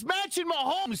 He's matching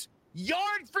Mahomes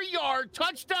yard for yard,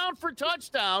 touchdown for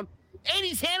touchdown, and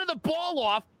he's handing the ball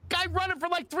off. Guy running for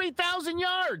like 3,000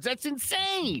 yards. That's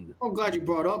insane. I'm glad you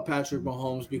brought up Patrick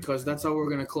Mahomes because that's how we're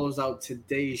going to close out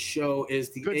today's show. Is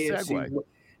the Good AFC? segue.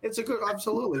 It's a good,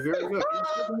 absolutely, very good,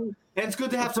 and it's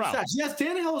good to have success. Yes,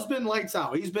 Tannehill has been lights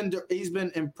out. He's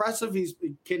been impressive. He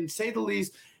can say the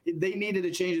least. They needed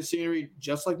a change of scenery,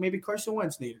 just like maybe Carson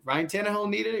Wentz needed. Ryan Tannehill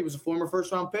needed it. He was a former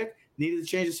first-round pick. Needed a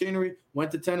change of scenery.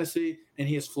 Went to Tennessee, and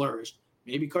he has flourished.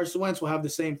 Maybe Carson Wentz will have the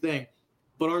same thing.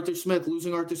 But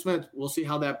losing Arthur Smith, we'll see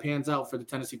how that pans out for the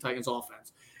Tennessee Titans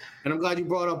offense. And I'm glad you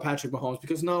brought up Patrick Mahomes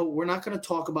because no, we're not going to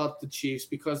talk about the Chiefs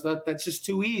because that's just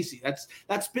too easy.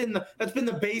 That's been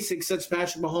the basics since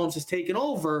Patrick Mahomes has taken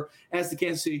over as the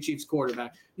Kansas City Chiefs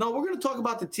quarterback. No, we're going to talk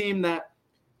about the team that,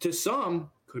 to some,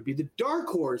 could be the dark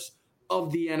horse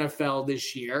of the NFL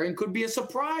this year and could be a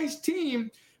surprise team,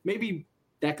 maybe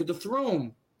that could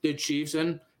dethrone the Chiefs,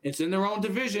 and it's in their own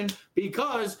division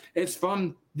because it's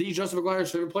from the Justin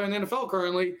McGuire's favorite player in the NFL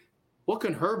currently. What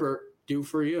can Herbert do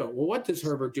for you? Well, what does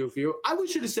Herbert do for you? I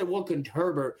wish you'd have said, what can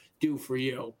Herbert do for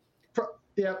you?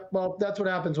 Yeah, well, that's what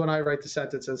happens when I write the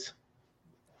sentences.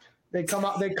 They come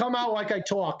out like I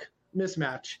talk.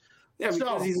 Mismatch. Yeah,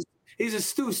 because he's a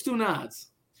Stu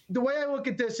Nods. The way I look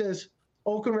at this is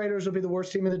Oakland Raiders will be the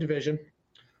worst team in the division.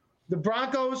 The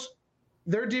Broncos,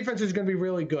 their defense is going to be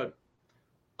really good.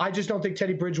 I just don't think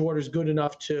Teddy Bridgewater is good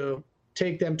enough to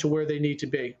take them to where they need to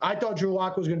be. I thought Drew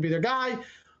Lock was going to be their guy.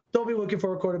 They'll be looking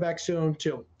for a quarterback soon,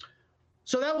 too.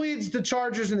 So that leads the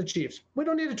Chargers and the Chiefs. We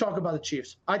don't need to talk about the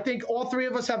Chiefs. I think all three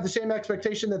of us have the same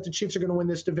expectation that the Chiefs are going to win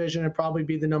this division and probably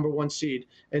be the number one seed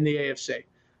in the AFC.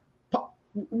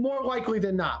 More likely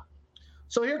than not.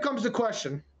 So here comes the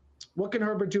question. What can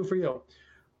Herbert do for you?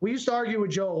 We used to argue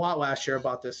with Joe a lot last year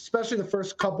about this, especially the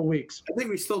first couple weeks. I think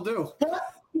we still do. But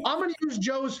I'm going to use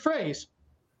Joe's phrase.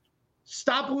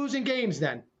 Stop losing games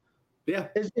then. Yeah.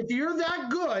 If you're that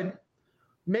good,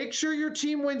 make sure your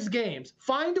team wins games.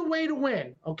 Find a way to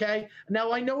win, okay?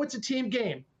 Now, I know it's a team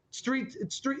game. It's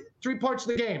three parts of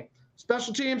the game.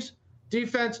 Special teams,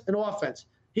 defense, and offense.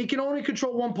 He can only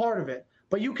control one part of it,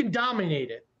 but you can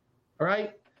dominate it, all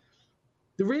right?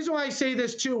 The reason why I say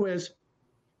this, too, is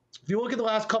if you look at the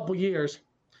last couple years,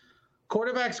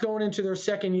 quarterbacks going into their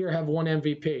second year have won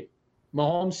MVP.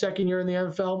 Mahomes' second year in the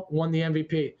NFL won the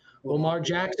MVP. Lamar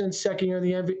Jackson's second year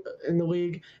in the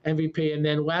league, MVP. And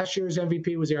then last year's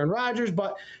MVP was Aaron Rodgers,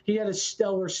 but he had a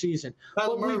stellar season.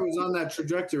 Kyler Murray was on that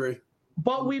trajectory.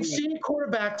 But we've seen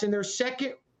quarterbacks in their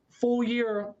second full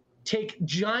year take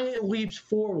giant leaps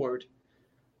forward,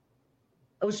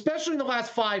 especially in the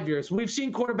last 5 years. We've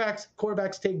seen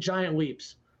quarterbacks take giant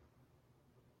leaps.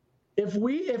 If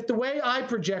the way I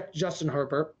project Justin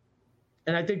Herbert,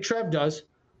 and I think Trev does,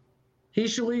 he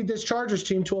should lead this Chargers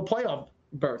team to a playoff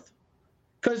berth.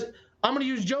 Because I'm going to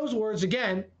use Joe's words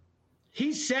again.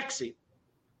 He's sexy.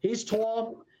 He's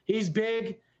tall. He's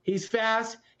big. He's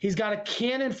fast. He's got a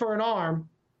cannon for an arm.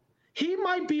 He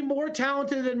might be more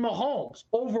talented than Mahomes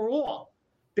overall.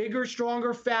 Bigger,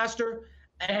 stronger, faster.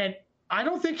 And I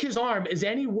don't think his arm is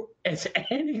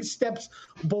any steps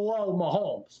below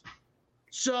Mahomes.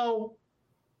 So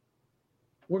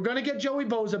we're going to get Joey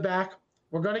Bosa back.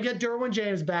 We're going to get Derwin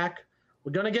James back.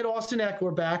 We're going to get Austin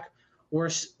Eckler back.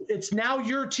 It's now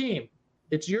your team.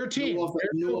 It's your team.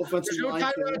 There's no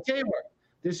Tyrod Taylor.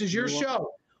 This is your show.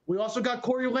 We also got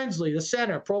Corey Linsley, the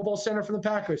center, Pro Bowl center from the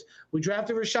Packers. We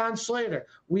drafted Rashawn Slater.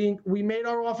 We made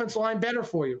our offensive line better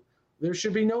for you. There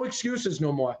should be no excuses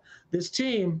no more. This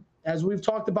team, as we've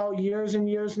talked about years and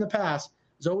years in the past,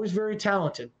 is always very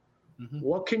talented. Mm-hmm.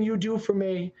 What can you do for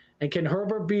me? And can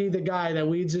Herbert be the guy that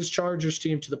leads his Chargers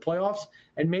team to the playoffs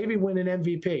and maybe win an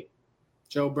MVP?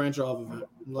 Joe, branch off of it.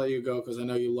 I'll let you go because I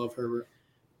know you love Herbert.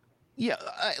 Yeah,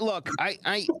 look,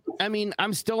 I mean,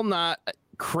 I'm still not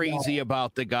crazy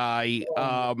about the guy.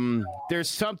 There's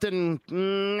something.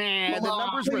 The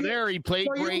numbers were there. He played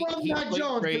great. He played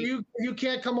Jones, great. But you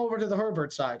can't come over to the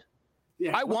Herbert side.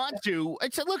 Yeah, I want to.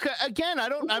 It's look again. I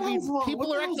don't. I mean,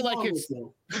 people are acting like it's.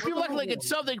 People act like it's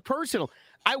something personal.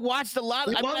 I watched a lot.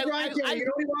 He loves Ryan Tannehill. You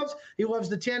know what he loves? He loves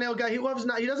the Tannehill guy. He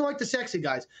doesn't like the sexy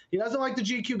guys. He doesn't like the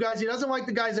GQ guys. He doesn't like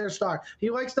the guys that are star.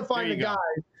 He likes to find the guys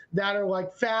that are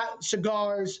like fat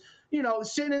cigars,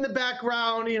 sitting in the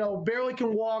background, barely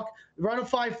can walk, run a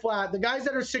 5 flat. The guys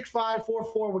that are 6'5",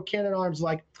 4'4" with cannon arms,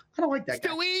 I don't like that guy.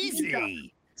 Too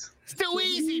easy. It's too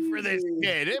easy for this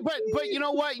kid. But you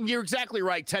know what? You're exactly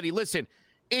right, Teddy. Listen,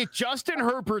 if Justin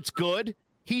Herbert's good,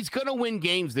 he's going to win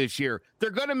games this year.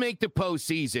 They're going to make the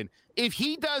postseason. If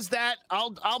he does that,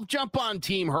 I'll jump on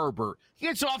Team Herbert. He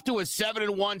gets off to a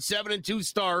 7-1, 7-2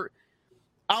 start.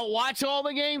 I'll watch all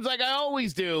the games like I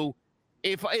always do.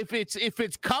 If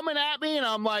it's coming at me and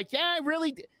I'm like, yeah, I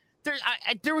really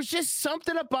there was just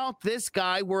something about this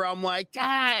guy where I'm like,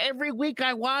 every week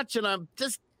I watch and I'm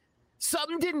just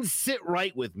something didn't sit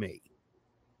right with me.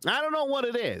 I don't know what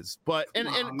it is, but and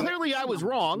clearly I was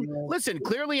wrong. Listen,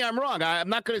 clearly I'm wrong. I'm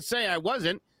not going to say I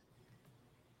wasn't.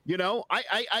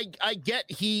 I get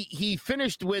he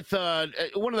finished with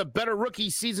one of the better rookie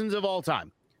seasons of all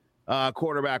time,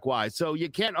 quarterback wise. So you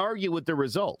can't argue with the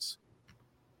results.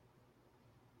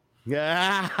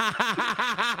 Yeah,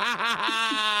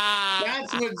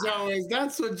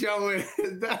 That's what Joe is.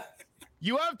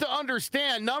 You have to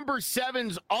understand, number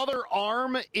 7's other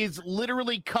arm is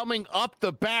literally coming up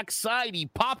the backside. He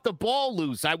popped the ball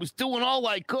loose. I was doing all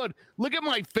I could. Look at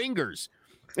my fingers.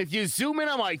 If you zoom in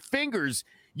on my fingers,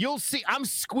 you'll see I'm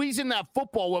squeezing that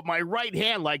football with my right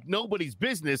hand like nobody's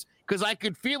business because I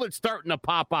could feel it starting to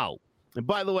pop out. And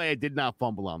by the way, I did not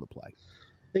fumble on the play.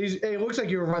 It looks like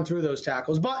you were run through those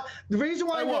tackles. But the reason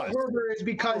why I want Herbert is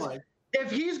because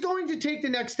if he's going to take the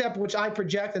next step, which I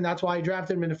project, and that's why I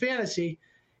drafted him into fantasy,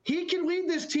 he can lead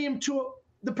this team to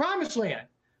the promised land.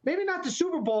 Maybe not the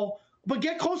Super Bowl, but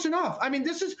get close enough. I mean,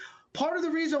 this is part of the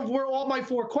reason of where all my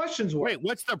 4 questions were. Wait,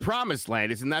 what's the promised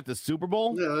land? Isn't that the Super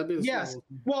Bowl? Yeah, that'd be the yes. Super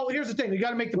Bowl. Well, here's the thing. You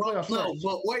got to make the playoffs No, first.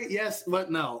 but wait, yes, but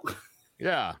no.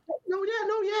 Yeah. No.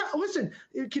 Listen,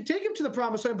 it can take him to the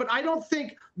promised land, but I don't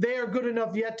think they are good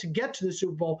enough yet to get to the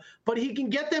Super Bowl. But he can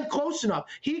get them close enough.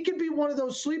 He could be one of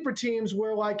those sleeper teams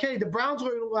where, hey, the Browns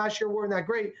last year weren't that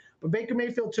great, but Baker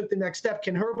Mayfield took the next step.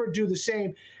 Can Herbert do the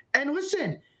same? And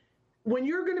listen, when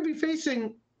you're going to be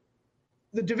facing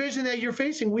the division that you're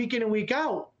facing week in and week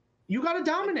out, you got to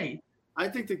dominate. I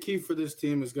think the key for this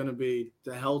team is going to be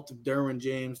the health of Derwin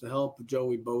James, the health of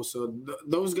Joey Bosa.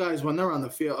 Those guys, when they're on the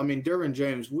field, Derwin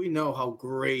James, we know how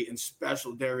great and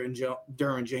special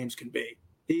Derwin James can be.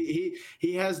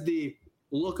 He has the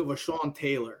look of a Sean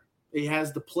Taylor. He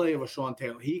has the play of a Sean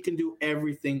Taylor. He can do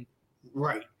everything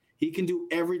right. He can do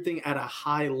everything at a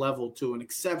high level, to an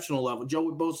exceptional level.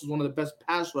 Joey Bosa is one of the best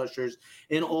pass rushers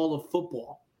in all of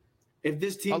football. If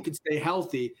this team could stay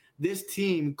healthy, this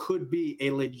team could be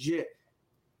a legit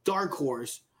dark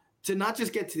horse to not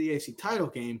just get to the AFC title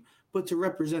game, but to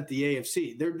represent the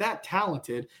AFC. They're that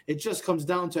talented. It just comes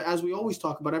down to, as we always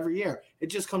talk about every year,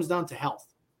 it just comes down to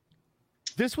health.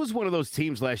 This was one of those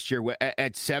teams last year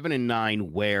at 7-9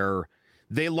 where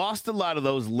they lost a lot of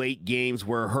those late games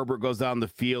where Herbert goes down the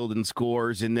field and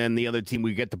scores, and then the other team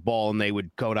would get the ball and they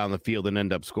would go down the field and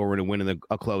end up scoring and winning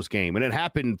a close game. And it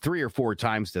happened 3 or 4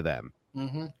 times to them.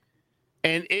 Mm-hmm.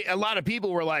 And a lot of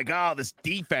people were like, oh, this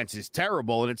defense is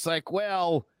terrible. And it's like,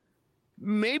 well,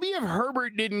 maybe if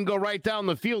Herbert didn't go right down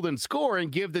the field and score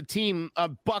and give the team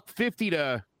 $150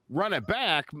 to run it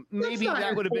back, maybe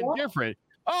that would have been different.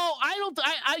 Oh,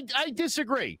 I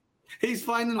disagree. He's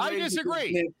finding ways. I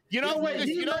disagree. He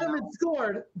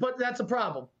scored, but that's a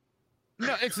problem.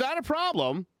 No, it's not a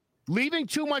problem. Leaving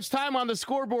too much time on the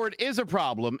scoreboard is a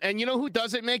problem. And you know who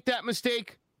doesn't make that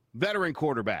mistake? Veteran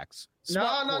quarterbacks.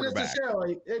 Not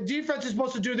necessarily. Defense is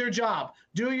supposed to do their job.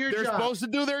 They're supposed to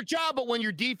do their job, but when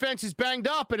your defense is banged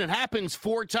up and it happens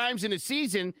 4 times in a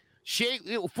season,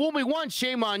 fool me once,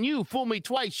 shame on you. Fool me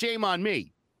twice, shame on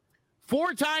me.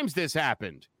 4 times this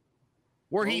happened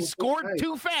where he scored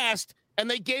too fast and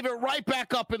they gave it right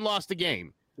back up and lost the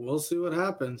game. We'll see what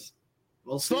happens.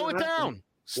 Slow it down.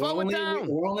 Slow it down.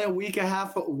 We're only a week and a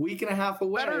half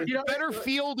away. Better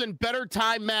field and better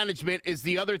time management is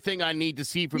the other thing I need to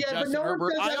see from Justin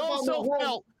Herbert. I also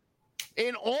felt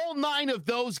in all 9 of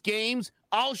those games,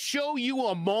 I'll show you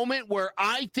a moment where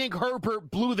I think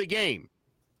Herbert blew the game,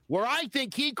 where I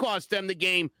think he cost them the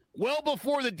game well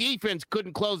before the defense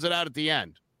couldn't close it out at the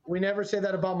end. We never say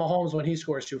that about Mahomes when he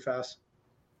scores too fast.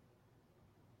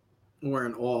 We're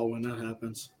in awe when that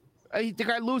happens. The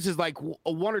guy loses like 1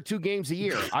 or 2 games a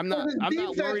year. I'm not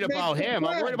worried about him.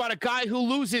 I'm worried about a guy who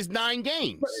loses 9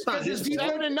 games. 7-9. His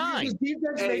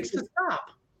defense makes the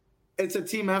stop. It's a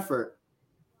team effort.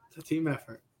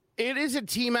 It is a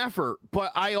team effort,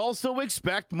 but I also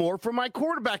expect more from my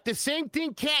quarterback. The same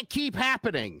thing can't keep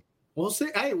happening. We'll see.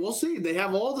 Hey, we'll see. They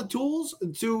have all the tools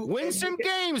to win some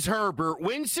games, Herbert.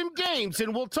 Win some games,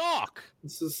 and we'll talk.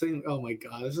 It's the same. Oh my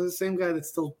God, this is the same guy that's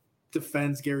still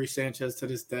defends Gary Sanchez to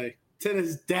this day. To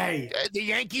this day. The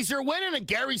Yankees are winning, and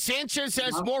Gary Sanchez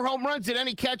has more home runs than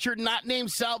any catcher not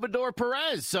named Salvador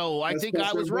Perez. So I think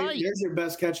I was right. There's your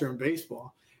best catcher in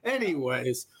baseball.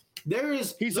 Anyways,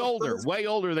 he's older, way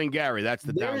older than Gary. That's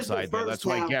the downside there. That's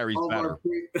why Gary's better.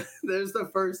 There's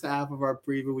the first half of our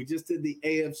preview. We just did the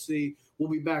AFC. We'll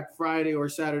be back Friday or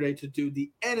Saturday to do the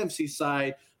NFC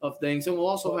side of things. And we'll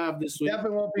also have this week.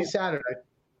 Definitely won't be Saturday.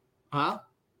 Huh?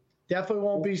 Definitely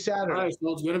won't be Saturday. All right,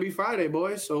 so it's going to be Friday,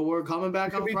 boys. So we're coming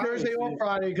back on Friday. It'll be Thursday or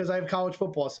Friday because I have college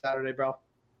football Saturday, bro.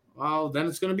 Well, then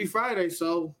it's going to be Friday.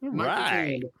 So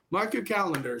mark your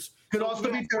calendars. Could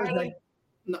also be Thursday.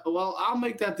 No, well, I'll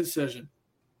make that decision.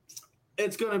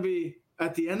 It's going to be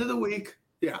at the end of the week.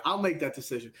 Yeah, I'll make that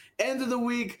decision. End of the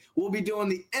week, we'll be doing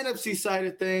the NFC side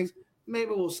of things.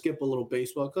 Maybe we'll skip a little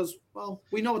baseball because, well,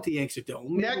 we know what the Yanks are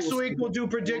doing. Next week, we'll do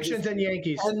predictions and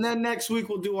Yankees. And then next week,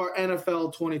 we'll do our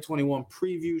NFL 2021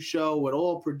 preview show with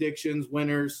all predictions,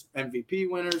 winners, MVP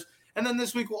winners. And then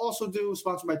this week, we'll also do,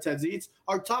 sponsored by Ted's Eats,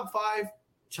 our top 5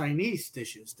 Chinese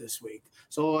dishes this week.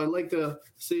 So I'd like to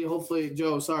see, hopefully,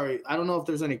 Joe, sorry, I don't know if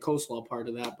there's any coleslaw part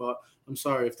of that, but I'm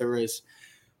sorry if there is.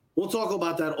 We'll talk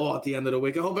about that all at the end of the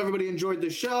week. I hope everybody enjoyed the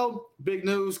show. Big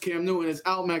news, Cam Newton is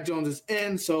out, Mac Jones is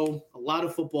in, so a lot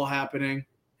of football happening.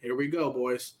 Here we go,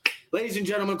 boys. Ladies and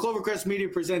gentlemen, Clovercrest Media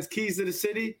presents Keys to the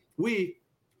City. We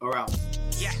are out.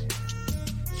 Yeah.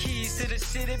 Keys to the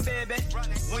city, baby.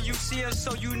 When you see us,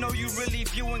 so you know you really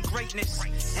viewing greatness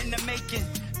in the making.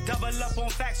 Double up on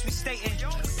facts we stating.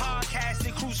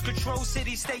 Podcasting, cruise control,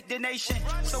 city, state, the nation.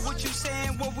 So what you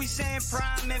saying, what we saying,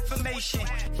 prime information.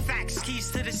 Facts,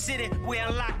 keys to the city, we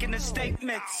unlocking the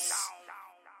statements.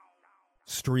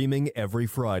 Streaming every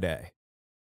Friday.